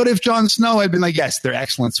what if Jon Snow had been like, yes, they're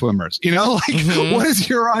excellent swimmers, what is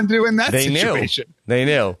Euron do in that situation? They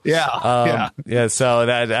knew. Yeah. So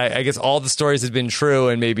that I guess all the stories had been true,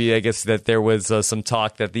 and maybe I guess that there was some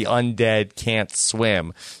talk that the undead can't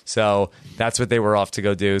swim. So that's what they were off to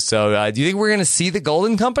go do. So do you think we're going to see the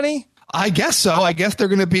Golden Company? I guess so. I guess they're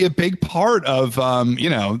going to be a big part of, of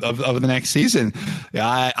the next season.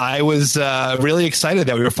 I was really excited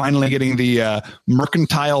that we were finally getting the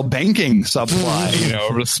mercantile banking supply,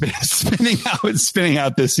 spinning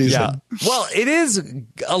out this season. Yeah. Well, it is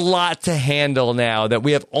a lot to handle now that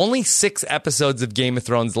we have only 6 episodes of Game of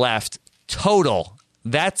Thrones left total.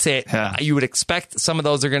 That's it. Yeah. You would expect some of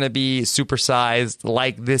those are going to be supersized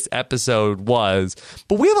like this episode was.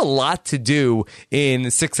 But we have a lot to do in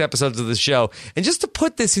 6 episodes of the show. And just to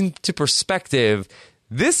put this into perspective,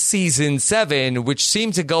 this season 7, which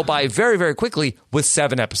seemed to go by very, very quickly, was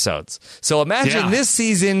 7 episodes. So imagine this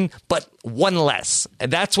season, but one less.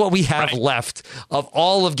 And that's what we have left of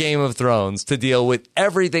all of Game of Thrones to deal with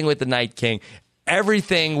everything with the Night King.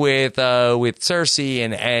 Everything with Cersei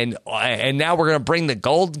and now we're going to bring the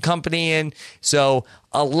Golden Company in. So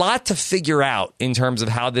a lot to figure out in terms of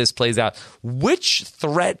how this plays out. Which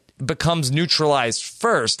threat becomes neutralized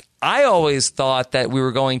first? I always thought that we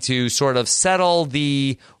were going to sort of settle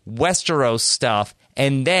the Westeros stuff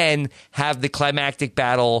and then have the climactic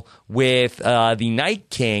battle with the Night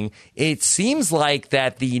King. It seems like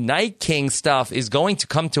that the Night King stuff is going to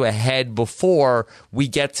come to a head before we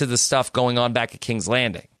get to the stuff going on back at King's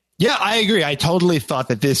Landing. Yeah, I agree. I totally thought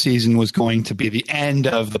that this season was going to be the end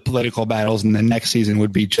of the political battles, and the next season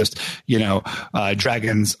would be just,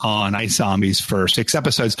 dragons on ice zombies for 6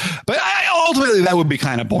 episodes. But ultimately, that would be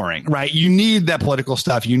kind of boring, right? You need that political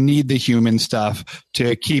stuff. You need the human stuff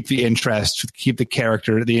to keep the interest, to keep the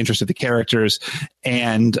interest of the characters.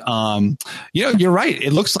 And, you're right.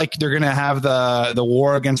 It looks like they're going to have the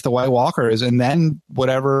war against the White Walkers, and then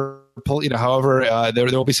whatever. However, there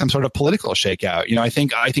will be some sort of political shakeout. I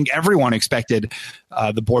think everyone expected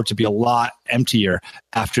the board to be a lot emptier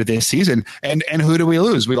after this season. And who do we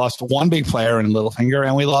lose? We lost one big player in Littlefinger,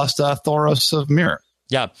 and we lost Thoros of Myr.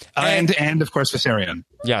 Yeah, and of course Viserion.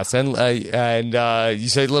 Yes, and you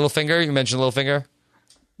said Littlefinger. You mentioned Littlefinger.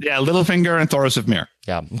 Yeah, Littlefinger and Thoros of Myr.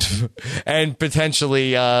 Yeah, and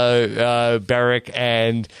potentially Beric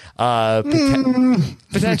and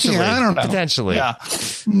potentially. Yeah, I don't know. Potentially. Yeah.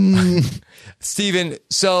 Steven,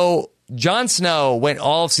 so Jon Snow went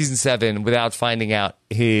all of season 7 without finding out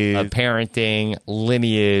his parenting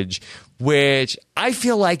lineage, which I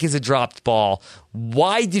feel like is a dropped ball.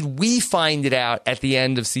 Why did we find it out at the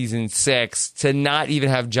end of season 6 to not even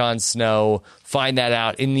have Jon Snow find that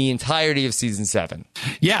out in the entirety of season 7?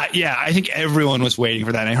 Yeah. I think everyone was waiting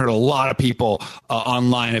for that. I heard a lot of people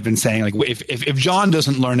online have been saying, like, if Jon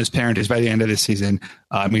doesn't learn his parentage by the end of this season,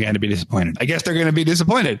 we're going to be disappointed. I guess they're going to be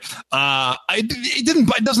disappointed.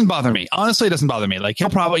 It doesn't bother me. Honestly, it doesn't bother me. Like, he'll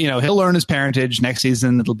probably, he'll learn his parentage next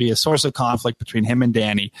season. It'll be a source of conflict between him and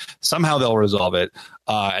Dany. Somehow they'll resolve it,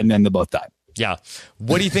 and then they'll both die. Yeah.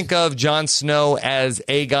 What do you think of Jon Snow as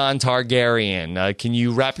Aegon Targaryen? Can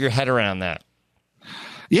you wrap your head around that?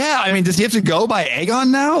 Yeah, I mean, does he have to go by Aegon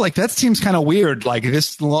now? Like, that seems kind of weird. Like,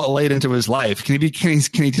 this late into his life, can he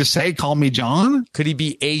just say, "Call me John"? Could he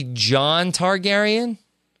be a Jon Targaryen?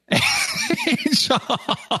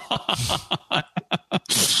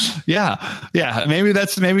 Yeah. Maybe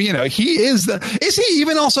he is is he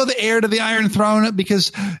even also the heir to the Iron Throne?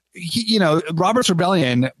 Because Robert's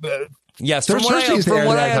Rebellion. Yes, from what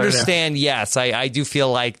I understand, yes. I do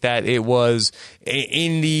feel like that it was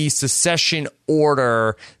in the succession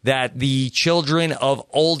order that the children of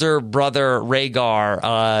older brother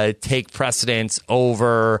Rhaegar take precedence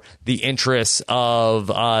over the interests of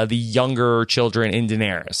the younger children in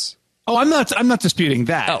Daenerys. Oh, I'm not disputing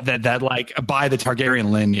that. Oh. That like by the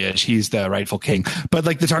Targaryen lineage, he's the rightful king. But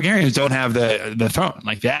like the Targaryens don't have the throne.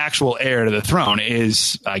 Like the actual heir to the throne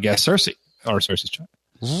is, I guess, Cersei or Cersei's child.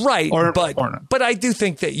 Right, but I do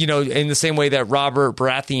think that, in the same way that Robert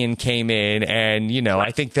Baratheon came in and,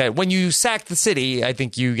 I think that when you sack the city, I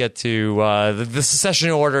think you get to the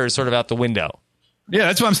succession order is sort of out the window. Yeah,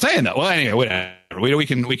 that's what I'm saying, though. Well, anyway, whatever. We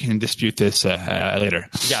can dispute this later.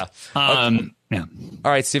 Yeah. Yeah.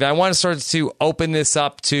 All right, Steve, I want to start to open this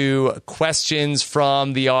up to questions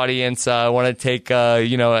from the audience. I want to take,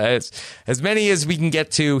 as many as we can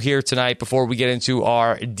get to here tonight before we get into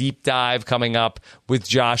our deep dive coming up with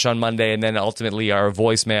Josh on Monday, and then ultimately our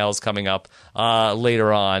voicemails coming up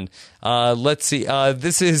later on. Let's see.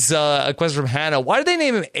 This is a question from Hannah. Why did they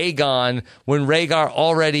name him Aegon when Rhaegar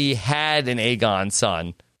already had an Aegon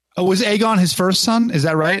son? Oh, was Aegon his first son? Is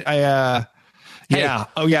that right? Yeah.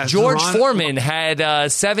 Oh, yeah. George Foreman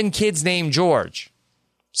had 7 kids named George.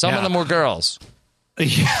 Some of them were girls.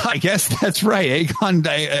 Yeah, I guess that's right. Aegon.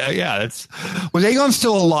 Was Aegon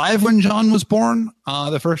still alive when Jon was born?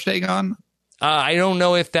 The first Aegon. I don't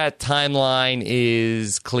know if that timeline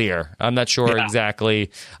is clear. I'm not sure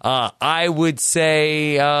exactly. I would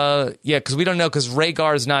say, because we don't know, because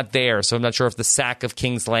Rhaegar's not there, so I'm not sure if the sack of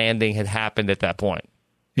King's Landing had happened at that point.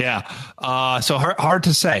 Yeah. So hard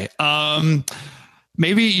to say.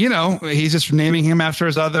 Maybe, he's just naming him after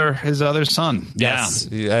his other son. Yes.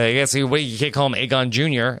 Yeah. I guess you can't call him Aegon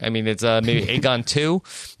Jr. I mean, it's maybe Aegon 2.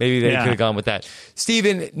 Maybe they could have gone with that.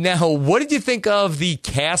 Steven, now, what did you think of the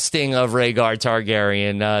casting of Rhaegar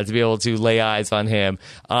Targaryen to be able to lay eyes on him?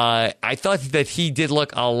 I thought that he did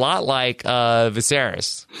look a lot like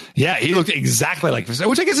Viserys. Yeah, he looked exactly like Viserys,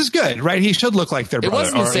 which I guess is good, right? He should look like their brother. It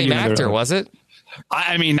wasn't the same actor, was it?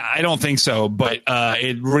 I mean, I don't think so, but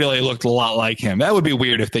it really looked a lot like him. That would be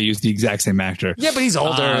weird if they used the exact same actor. Yeah, but he's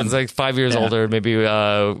older. It's like 5 years older. Maybe it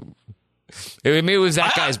was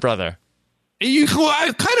that guy's brother. I'm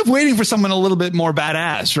kind of waiting for someone a little bit more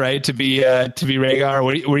badass, right? To be Rhaegar.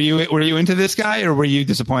 Were you into this guy, or were you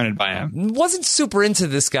disappointed by him? Wasn't super into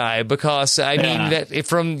this guy because I mean that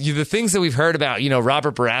from the things that we've heard about,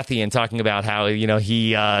 Robert Baratheon talking about how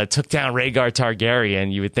he took down Rhaegar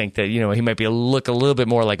Targaryen. You would think that he might look a little bit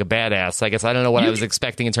more like a badass. I guess I don't know what I was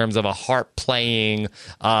expecting in terms of a harp playing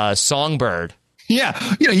songbird. Yeah,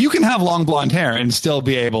 you can have long blonde hair and still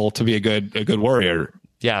be able to be a good warrior.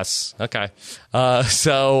 Yes. Okay.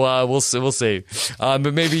 So we'll see.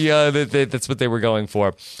 But maybe that's what they were going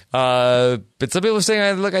for. But some people are saying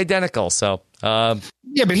I look identical. So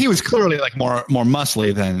yeah, but he was clearly like more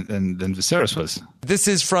muscly than Viserys was. This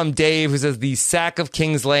is from Dave, who says the sack of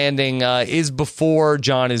King's Landing is before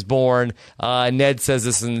Jon is born. Ned says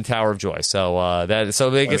this in the Tower of Joy. So I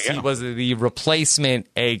guess he was the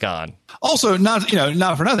replacement Aegon. Also, not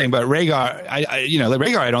for nothing, but Rhaegar,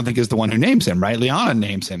 Rhaegar, I don't think is the one who names him, right? Lyanna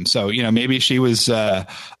names him. So, maybe she was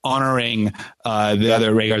honoring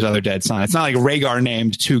Rhaegar's other dead son. It's not like Rhaegar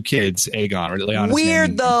named two kids Aegon or Lyanna's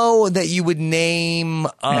weird, though, that you would name...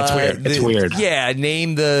 it's weird. It's weird. Yeah,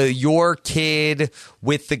 name your kid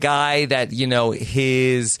with the guy that,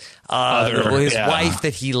 his wife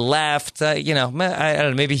that he left. I don't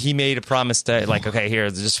know, maybe he made a promise to, okay, here,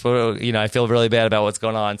 just I feel really bad about what's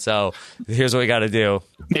going on, so here's what we got to do.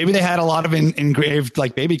 Maybe they had a lot of engraved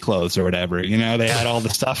baby clothes or whatever. They had all the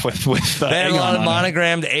stuff with they had Aegon a lot of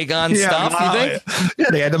monogrammed Aegon stuff. You think? Yeah,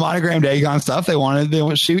 they had the monogrammed Aegon stuff. The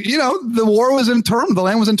war was in turmoil. The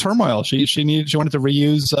land was in turmoil. She wanted to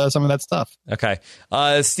reuse some of that stuff. Okay.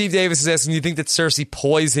 Steve Davis is asking, do you think that Cersei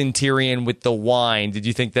poisoned Tyrion with the wine? Did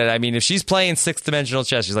you think that? I mean, if she's playing sixth-dimensional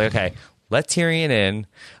chess, she's like, okay, let Tyrion in.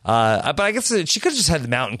 But I guess she could have just had the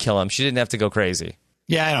mountain kill him. She didn't have to go crazy.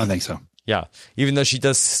 Yeah, I don't think so. Yeah, even though she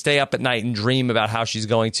does stay up at night and dream about how she's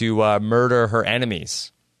going to murder her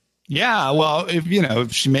enemies. Yeah, well,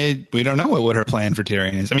 if she made, we don't know what her plan for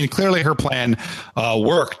Tyrion is. I mean, clearly her plan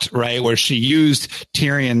worked, right? Where she used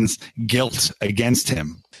Tyrion's guilt against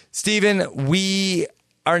him. Stephen, we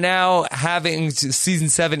are now having season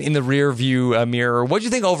 7 in the rear view mirror. What do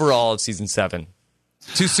you think overall of season 7?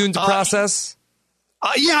 Too soon to process?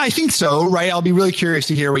 Yeah, I think so, right? I'll be really curious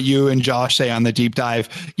to hear what you and Josh say on the deep dive.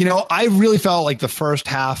 I really felt like the first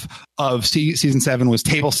half of season 7 was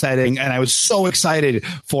table setting, and I was so excited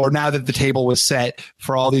for now that the table was set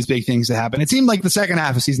for all these big things to happen. It seemed like the second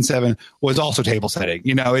half of season 7 was also table setting.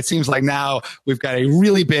 It seems like now we've got a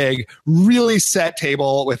really big, really set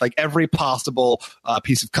table with every possible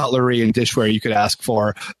piece of cutlery and dishware you could ask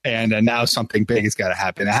for, and now something big has got to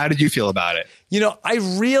happen. How did you feel about it? I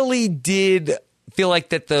really did feel like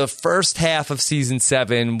that the first half of season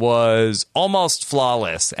 7 was almost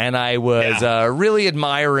flawless, and I was really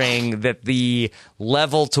admiring that the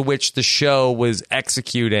level to which the show was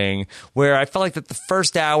executing, where I felt like that the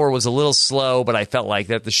first hour was a little slow, but I felt like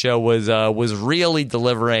that the show was really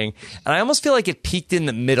delivering, and I almost feel like it peaked in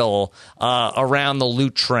the middle around the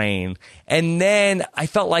loot train. And then I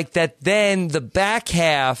felt like that then the back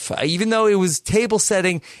half, even though it was table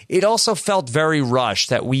setting, it also felt very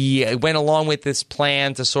rushed, that we went along with this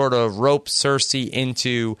plan to sort of rope Cersei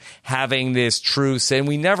into having this truce. And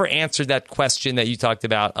we never answered that question that you talked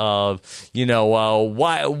about of,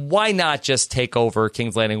 why not just take over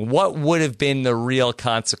King's Landing? What would have been the real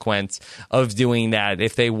consequence of doing that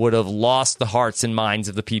if they would have lost the hearts and minds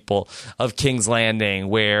of the people of King's Landing,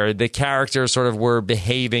 where the characters sort of were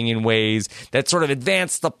behaving in ways that sort of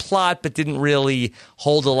advanced the plot but didn't really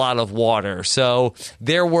hold a lot of water. So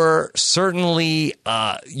there were certainly,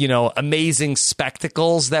 amazing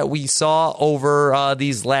spectacles that we saw over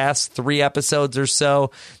these last 3 episodes or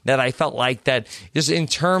so that I felt like that just in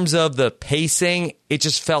terms of the pacing, it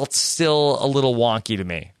just felt still a little wonky to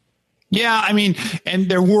me. Yeah, I mean, and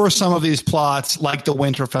there were some of these plots, like the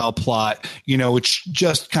Winterfell plot, which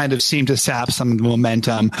just kind of seemed to sap some of the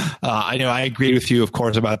momentum. I agree with you, of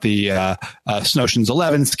course, about the Snowshoes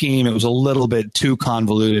 11 scheme. It was a little bit too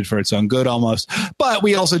convoluted for its own good almost. But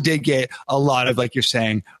we also did get a lot of, like you're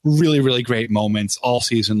saying, really, really great moments all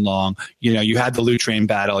season long. You had the loot train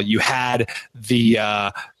battle. You had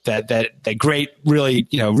the that great, really,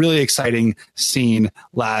 really exciting scene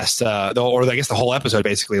last, or I guess the whole episode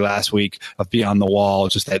basically last week of Beyond the Wall,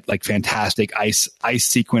 just that fantastic ice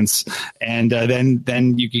sequence, and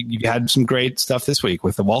then you had some great stuff this week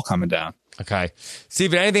with the wall coming down. Okay,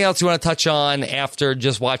 Stephen, anything else you want to touch on after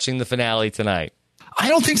just watching the finale tonight? I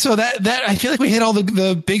don't think so. That I feel like we hit all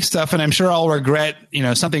the big stuff, and I'm sure I'll regret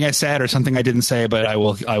something I said or something I didn't say. But I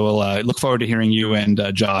will look forward to hearing you and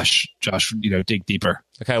Josh dig deeper.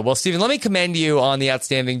 Okay, well, Stephen, let me commend you on the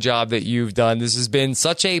outstanding job that you've done. This has been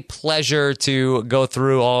such a pleasure to go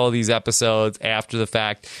through all of these episodes after the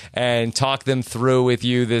fact and talk them through with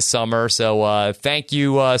you this summer. So thank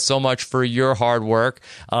you so much for your hard work.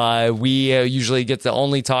 We usually get to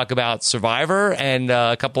only talk about Survivor and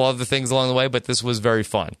a couple other things along the way, but this was very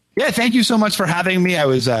fun. Yeah, thank you so much for having me. I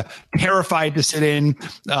was terrified to sit in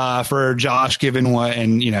for Josh, given what,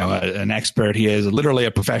 and an expert he is, literally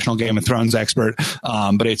a professional Game of Thrones expert.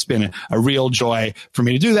 But it's been a real joy for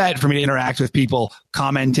me to do that, for me to interact with people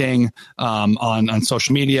commenting on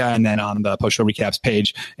social media and then on the post show recaps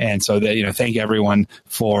page. And so that thank everyone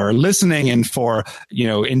for listening and for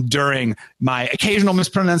enduring my occasional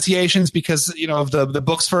mispronunciations because of the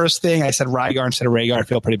books first thing. I said Rygar instead of Rhaegar. I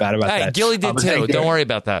feel pretty bad about that. Gilly did too. Don't worry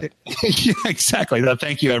about that. Yeah, exactly. No,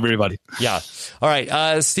 thank you, everybody. Yeah. All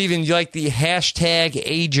right. Steven, you like the hashtag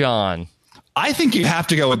Ajon? I think you have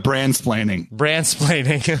to go with brandsplaining.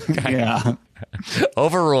 Brandsplaining. Okay. Yeah.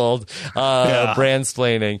 Overruled.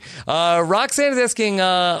 Brandsplaining. Roxanne is asking,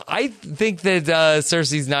 I think that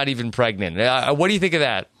Cersei's not even pregnant. What do you think of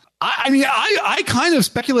that? I kind of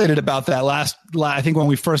speculated about that I think when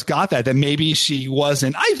we first got that maybe she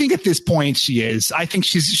wasn't. I think at this point she is. I think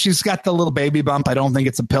she's got the little baby bump. I don't think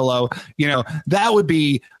it's a pillow. That would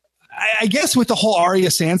be, I guess with the whole Arya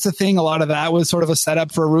Sansa thing, a lot of that was sort of a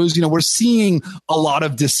setup for a ruse. We're seeing a lot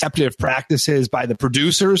of deceptive practices by the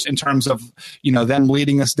producers in terms of, them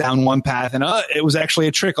leading us down one path. And it was actually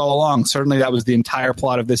a trick all along. Certainly that was the entire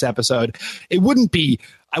plot of this episode. I wouldn't be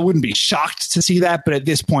shocked to see that. But at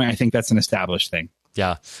this point, I think that's an established thing.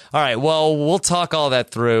 Yeah. All right. Well, we'll talk all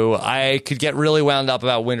that through. I could get really wound up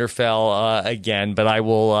about Winterfell again, but I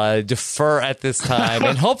will defer at this time.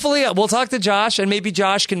 And hopefully we'll talk to Josh, and maybe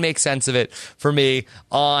Josh can make sense of it for me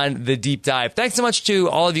on the deep dive. Thanks so much to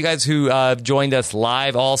all of you guys who joined us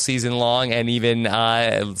live all season long and even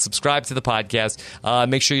subscribe to the podcast.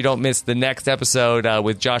 Make sure you don't miss the next episode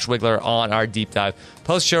with Josh Wigler on our deep dive.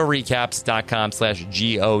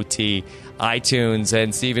 Postshowrecaps.com/GOT. iTunes.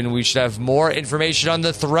 And Steven, we should have more information on the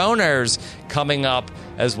Throners coming up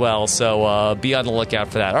as well. So be on the lookout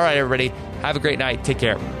for that. All right, everybody. Have a great night. Take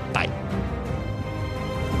care. Bye.